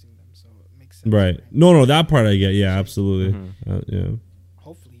used to using them, so it makes sense. Right. No, that part I get. Yeah, absolutely. Yeah.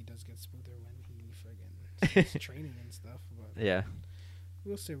 Hopefully he does get smoother when he friggin' training and stuff. But Yeah.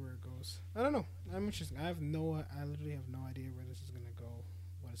 We'll see where it goes. I don't know. I'm interested. I literally have no idea where this is gonna go,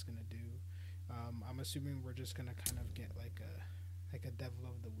 what it's gonna do. I'm assuming we're just gonna kind of get like a devil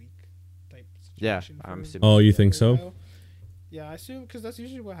of the week type situation. Yeah, I'm assuming. Oh, you think so? Yeah, I assume because that's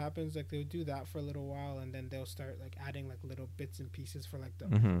usually what happens. Like they'll do that for a little while, and then they'll start like adding like little bits and pieces for like the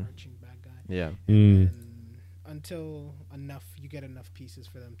overarching bad guy. Yeah. And until you get enough pieces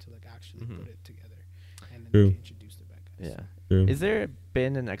for them to like actually put it together, and then you can introduce the bad guys. Yeah. True. Is there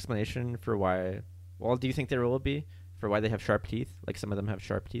been an explanation for why? Well, do you think there will be for why they have sharp teeth? Like some of them have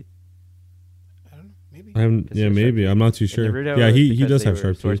sharp teeth. I don't know. Maybe. Maybe. I'm not too sure. Yeah, he does have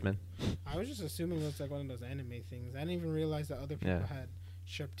sharp teeth. I was just assuming it was like one of those anime things. I didn't even realize that other people had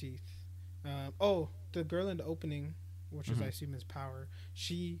sharp teeth. The girl in the opening, which is I assume is Power,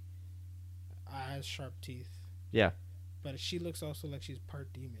 she has sharp teeth. Yeah. But she looks also like she's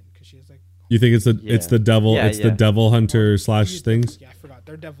part demon because she has like. You think it's the devil? Yeah, the devil hunter / things. Yeah, I forgot.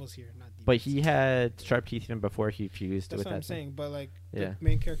 They're devils here, not demons. But he had sharp teeth even before he fused That's with what that. I'm saying. But like Yeah. the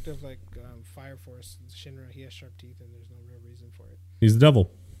main character of like Fire Force, Shinra, he has sharp teeth, and there's no real reason for it. He's the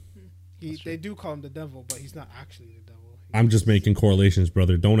devil. They do call him the devil, but he's not actually the devil. I'm just making correlations,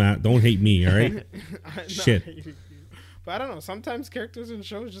 brother. Don't hate me, all right? Shit. But I don't know. Sometimes characters in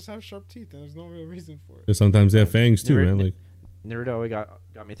shows just have sharp teeth, and there's no real reason for it. Because sometimes they have fangs too, man. Like Naruto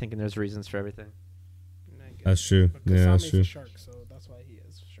got me thinking. There's reasons for everything. That's true. Yeah, that's true. A shark, so that's why he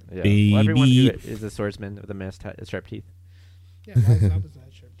has sharp teeth. Yeah. Well, everyone who is a swordsman with a mist has sharp teeth. Yeah, why does Zabuza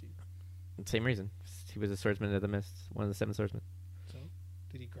have sharp teeth? Same reason. He was a swordsman of the mist, one of the 7 swordsmen. So,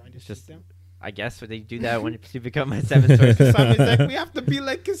 did he grind his teeth Just down? I guess they do that when you become a 7 swordsman. Kasame's like, we have to be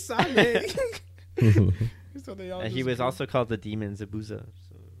like Kasame. So they all And he was also called the demon Zabuza.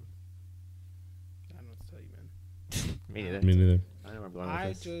 So. I don't know what to tell you, man. Me neither. Me neither. I don't know where I'm going I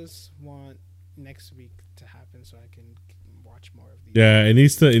with this. just want next week to happen so I can watch more of these. Yeah, it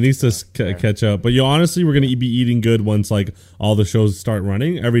needs to catch up. But honestly, we're gonna be eating good once like all the shows start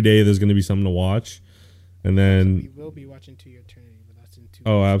running. Every day there's gonna be something to watch, and then we will be watching To Your Eternity, but that's in 2 weeks.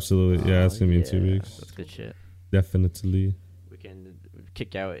 oh, absolutely, yeah, it's gonna be in 2 weeks. That's good shit. Definitely. We can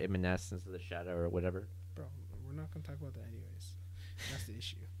kick out Evanescence of the Shadow or whatever. Bro, we're not gonna talk about that anyways. That's the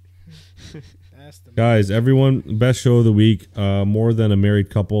issue. That's the Guys, everyone, best show of the week. More Than a Married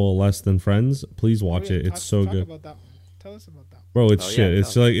Couple, Less Than Friends. Please watch it. It's so good. About that one. Tell us about that one. Bro, it's shit.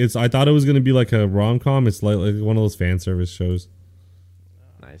 It's like I thought it was gonna be like a rom-com. It's like one of those fan service shows.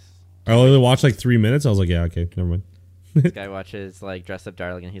 Nice. I only watched like 3 minutes. I was like, yeah, okay, never mind. This guy watches like Dress Up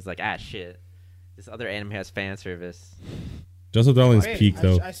Darling and he's like, shit. This other anime has fan service. Just Up Darling's peak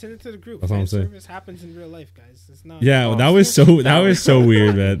though. I sent it to the group. That's what I'm saying. Service happens in real life, guys. It's not. Yeah, that was so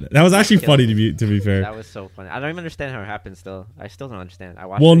weird, man. That was actually funny to be fair. That was so funny. I don't even understand how it happened. Still, I still don't understand. I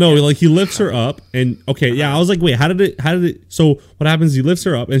watched. Well, no, like he lifts her up, and okay, yeah, I was like, wait, how did it? So what happens? He lifts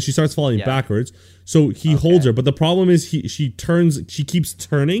her up, and she starts falling backwards. So he holds her, but the problem is she keeps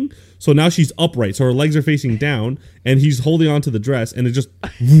turning. So now she's upright, so her legs are facing down, and he's holding onto the dress, and it just,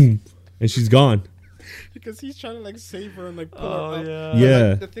 boom, and she's gone. Because he's trying to like save her and like pull her up. Yeah.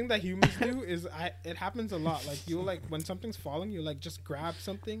 Like, the thing that humans do is it happens a lot. Like you like when something's falling, you like just grab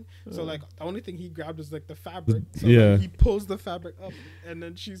something. So like the only thing he grabbed is like the fabric. So like, he pulls the fabric up, and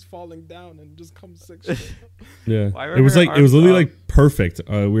then she's falling down and just comes 6 straight up. Yeah. It was literally like perfect.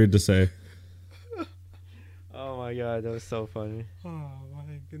 Weird to say. Oh my god, that was so funny. Oh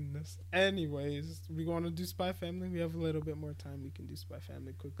my goodness. Anyways, we want to do Spy Family. We have a little bit more time. We can do Spy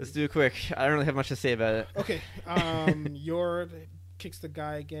Family quickly. Let's do it quick. I don't really have much to say about it. Okay. Yor kicks the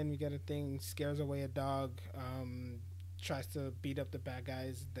guy again. We get a thing. Scares away a dog. Tries to beat up the bad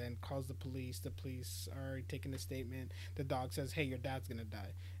guys. Then calls the police. The police are taking a statement. The dog says, "Hey, your dad's gonna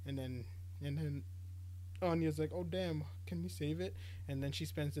die." And then Anya's like, "Oh damn, can we save it?" And then she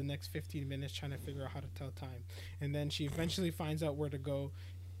spends the next 15 minutes trying to figure out how to tell time. And then she eventually finds out where to go.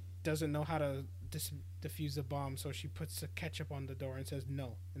 Doesn't know how to defuse the bomb, so she puts a ketchup on the door and says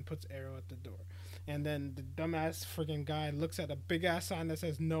no, and puts arrow at the door. And then the dumbass friggin' guy looks at a big ass sign that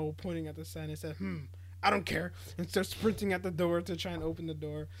says no, pointing at the sign, and says, I don't care, and starts sprinting at the door to try and open the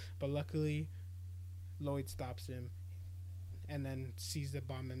door. But luckily, Lloyd stops him, and then sees the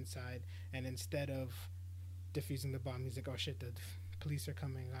bomb inside, and instead of defusing the bomb. He's like, oh shit, the police are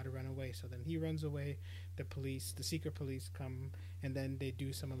coming. I gotta run away. So then he runs away. The secret police come, and then they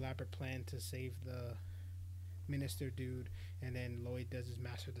do some elaborate plan to save the minister dude. And then Lloyd does his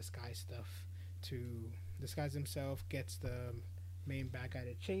master disguise stuff to disguise himself, gets the main bad guy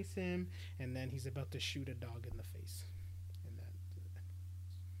to chase him, and then he's about to shoot a dog in the face. And then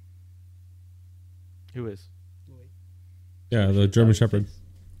Who is? Lloyd. Yeah, the German Shepherd.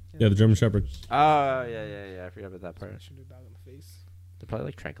 Yeah, the German Shepherd. Oh, yeah. I forgot about that part. Shoot a dog in the face. They're probably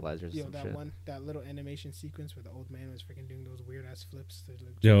like tranquilizers. Yo, or some that shit. that little animation sequence where the old man was freaking doing those weird ass flips.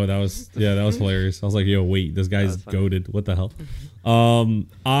 Yo, that was hilarious. I was like, yo, wait, this guy's was funny. goated. What the hell?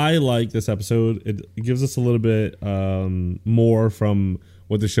 I like this episode. It gives us a little bit more from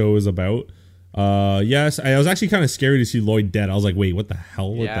what the show is about. Yes, I was actually kind of scary to see Lloyd dead. I was like, wait, what the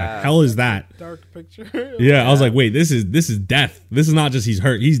hell? What the hell is that? Dark picture. Yeah, I was like, wait, this is death. This is not just he's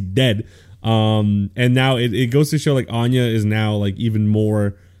hurt. He's dead. And now it goes to show like Anya is now like even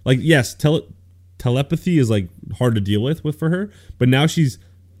more like, yes, telepathy is like hard to deal with for her, but now she's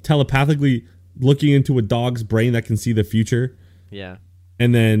telepathically looking into a dog's brain that can see the future. Yeah.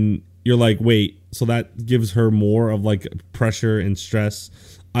 And then you're like, wait, so that gives her more of like pressure and stress.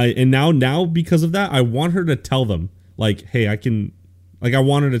 And now because of that, I want her to tell them like, hey, I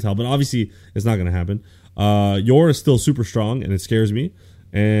want her to tell, but obviously it's not going to happen. Yor is still super strong and it scares me.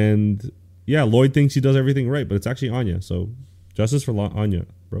 And yeah, Lloyd thinks he does everything right, but it's actually Anya. So justice for Anya,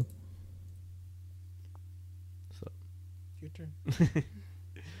 bro. Your turn.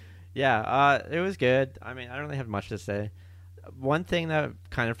 Yeah, it was good. I mean, I don't really have much to say. One thing that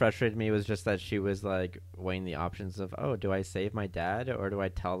kind of frustrated me was just that she was like weighing the options of, oh, do I save my dad or do I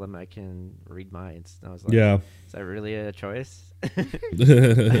tell them I can read minds? And I was like, Yeah. Is that really a choice? I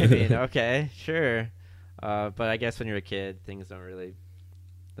mean, okay, sure. But I guess when you're a kid, things don't really,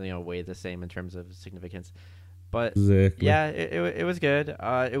 weigh the same in terms of significance. But Exactly. yeah, it was good.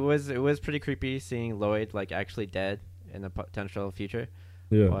 It was pretty creepy seeing Lloyd like actually dead in a potential future.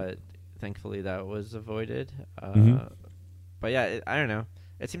 Yeah. But thankfully that was avoided. Mhm. But yeah, I don't know.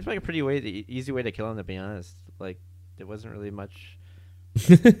 It seems like a pretty easy way to kill him, to be honest. Like, there wasn't really much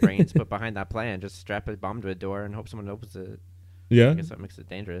brains put behind that plan. Just strap a bomb to a door and hope someone opens it. Yeah. I guess that makes it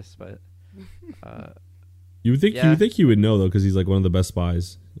dangerous, but You would think yeah. he would know though, because he's like one of the best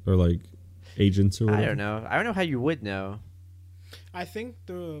spies or like agents or whatever. I don't know. I don't know how you would know. I think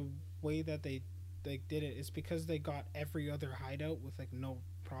the way that they did it is because they got every other hideout with like no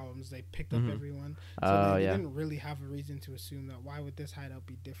problems. They picked up everyone, so they didn't really have a reason to assume that why would this hideout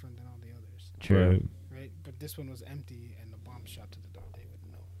be different than all the others. True. Right? But this one was empty and the bomb shot to the door. They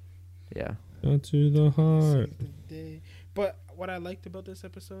wouldn't know. Yeah. Not to the heart. Saved the day. But what I liked about this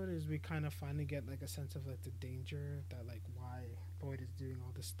episode is we kind of finally get like a sense of like the danger that like why Lloyd is doing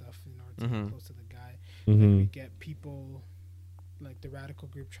all this stuff in order to get close to the guy. Like, we get people like the radical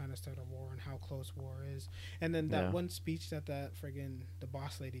group trying to start a war and how close war is. And then that one speech that friggin' the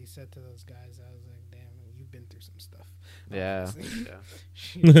boss lady said to those guys, I was like, damn, you've been through some stuff. Yeah.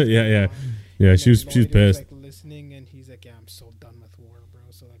 Yeah, she was Lloyd pissed. like listening, and he's like, yeah, I'm so done with war, bro.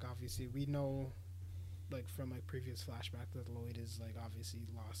 So like obviously we know like from like previous flashback that Lloyd is like obviously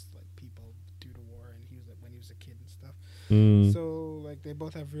lost like people due to war, and he was like when he was a kid and stuff. So like they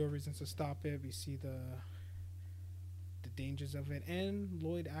both have real reasons to stop it. We see the dangers of it, and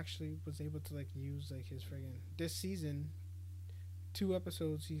Lloyd actually was able to like use like his friggin' this season 2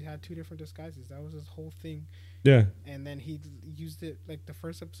 episodes he had 2 different disguises. That was his whole thing. Yeah. And then he used it like the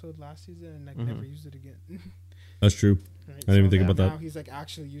first episode last season and like never used it again. That's true. Right? I didn't even think about now that. he's like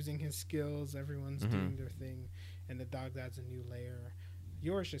actually using his skills. Everyone's doing their thing, and the dog adds a new layer.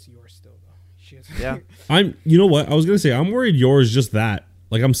 Yours just yours still though. She has You know what? I was gonna say I'm worried yours just that.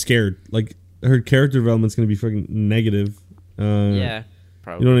 Like I'm scared. Like her character development's gonna be freaking negative. Yeah.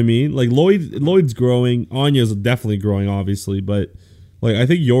 Probably. You know what I mean? Like Lloyd's growing. Anya's definitely growing, obviously, but like I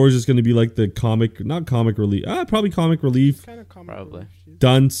think yours is gonna be like the not comic relief. Probably comic relief. kind of comic Probably.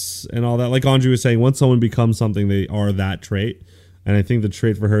 Dunce and all that. Like Andre was saying, once someone becomes something, they are that trait. And I think the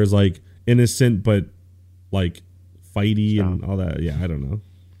trait for her is like innocent but like fighty and all that. Yeah, I don't know.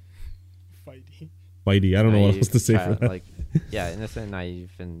 Fighty. I don't know what else to say for that. Like, yeah, innocent,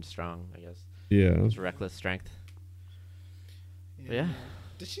 naive, and strong, I guess. Yeah. It's reckless strength. Yeah.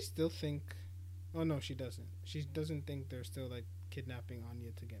 Does she still think? Oh no, she doesn't. She doesn't think they're still like kidnapping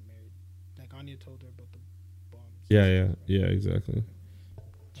Anya to get married. Like Anya told her about the bombs. Yeah, exactly.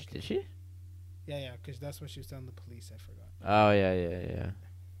 Did she? Yeah, because that's what she was telling the police. I forgot. Oh yeah.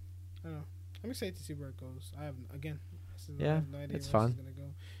 I don't know. I'm excited to see where it goes. I have no idea it's where fun. it's gonna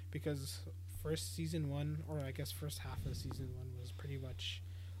go because season 1, or I guess first half of season 1 was pretty much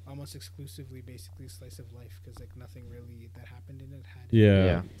almost exclusively basically slice of life, because like nothing really that happened in it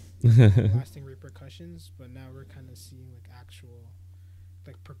had lasting repercussions. But now we're kind of seeing like actual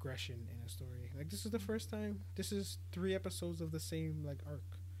like progression in a story. Like this is the first time. This is 3 episodes of the same like arc.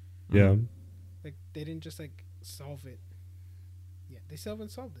 Yeah. Like they didn't just like solve it. Yeah, they still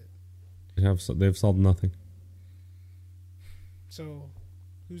haven't solved it. They've solved nothing. So,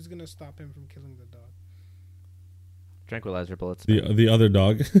 who's gonna stop him from killing the dog? Tranquilizer bullets. The other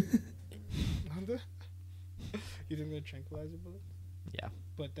dog. You think they're tranquilizer bullets? Yeah.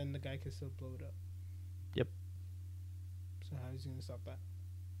 But then the guy can still blow it up. Yep. So how is he gonna stop that?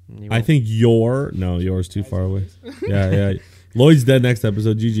 I think yours too far away. Yeah. Lloyd's dead next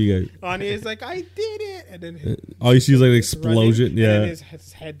episode. GG guys. Anya's like, I did it, and then you see like an explosion. Running, and then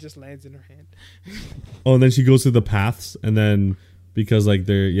his head just lands in her hand. And then she goes through the paths, and then because like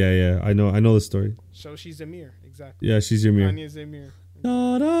they're I know the story. So she's Ymir, exactly. Yeah, she's Ymir. Anya's Ymir.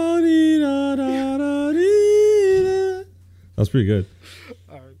 That's pretty good.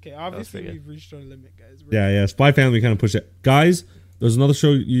 Okay, obviously we've reached our limit, guys. Yeah. Spy Family kind of pushed it, guys. There's another show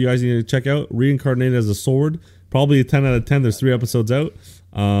you guys need to check out. Reincarnated as a Sword. Probably a 10 out of 10. There's 3 episodes out.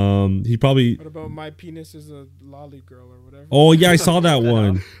 He probably. What about My Penis is a Lolly Girl or whatever? Oh yeah, I saw that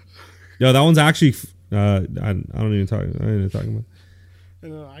one. Yo, that one's actually. I don't even talk about.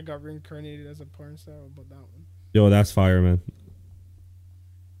 I got reincarnated as a porn star. About that one. Yo, that's fire, man.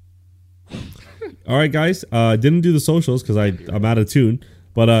 All right, guys. Didn't do the socials because I'm out of tune.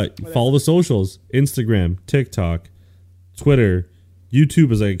 But follow the socials: Instagram, TikTok, Twitter,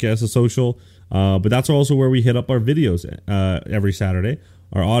 YouTube is I guess a social. But that's also where we hit up our videos every Saturday,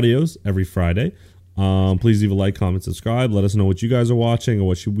 our audios every Friday. Please leave a like, comment, subscribe. Let us know what you guys are watching or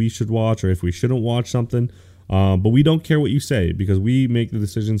what we should watch or if we shouldn't watch something. But we don't care what you say because we make the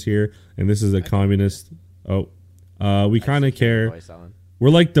decisions here, and this is a communist. We kind of care. We're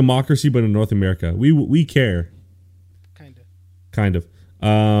like democracy, but in North America. We care. Kind of.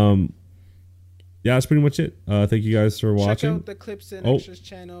 Yeah, that's pretty much it. Thank you guys for watching. Check out the Clips and Extras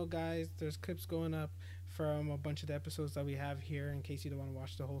channel, guys. There's clips going up from a bunch of the episodes that we have here. In case you don't want to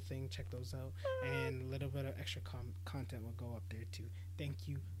watch the whole thing, check those out. And a little bit of extra content will go up there too. Thank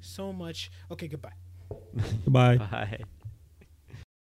you so much. Okay, goodbye. Goodbye. Bye.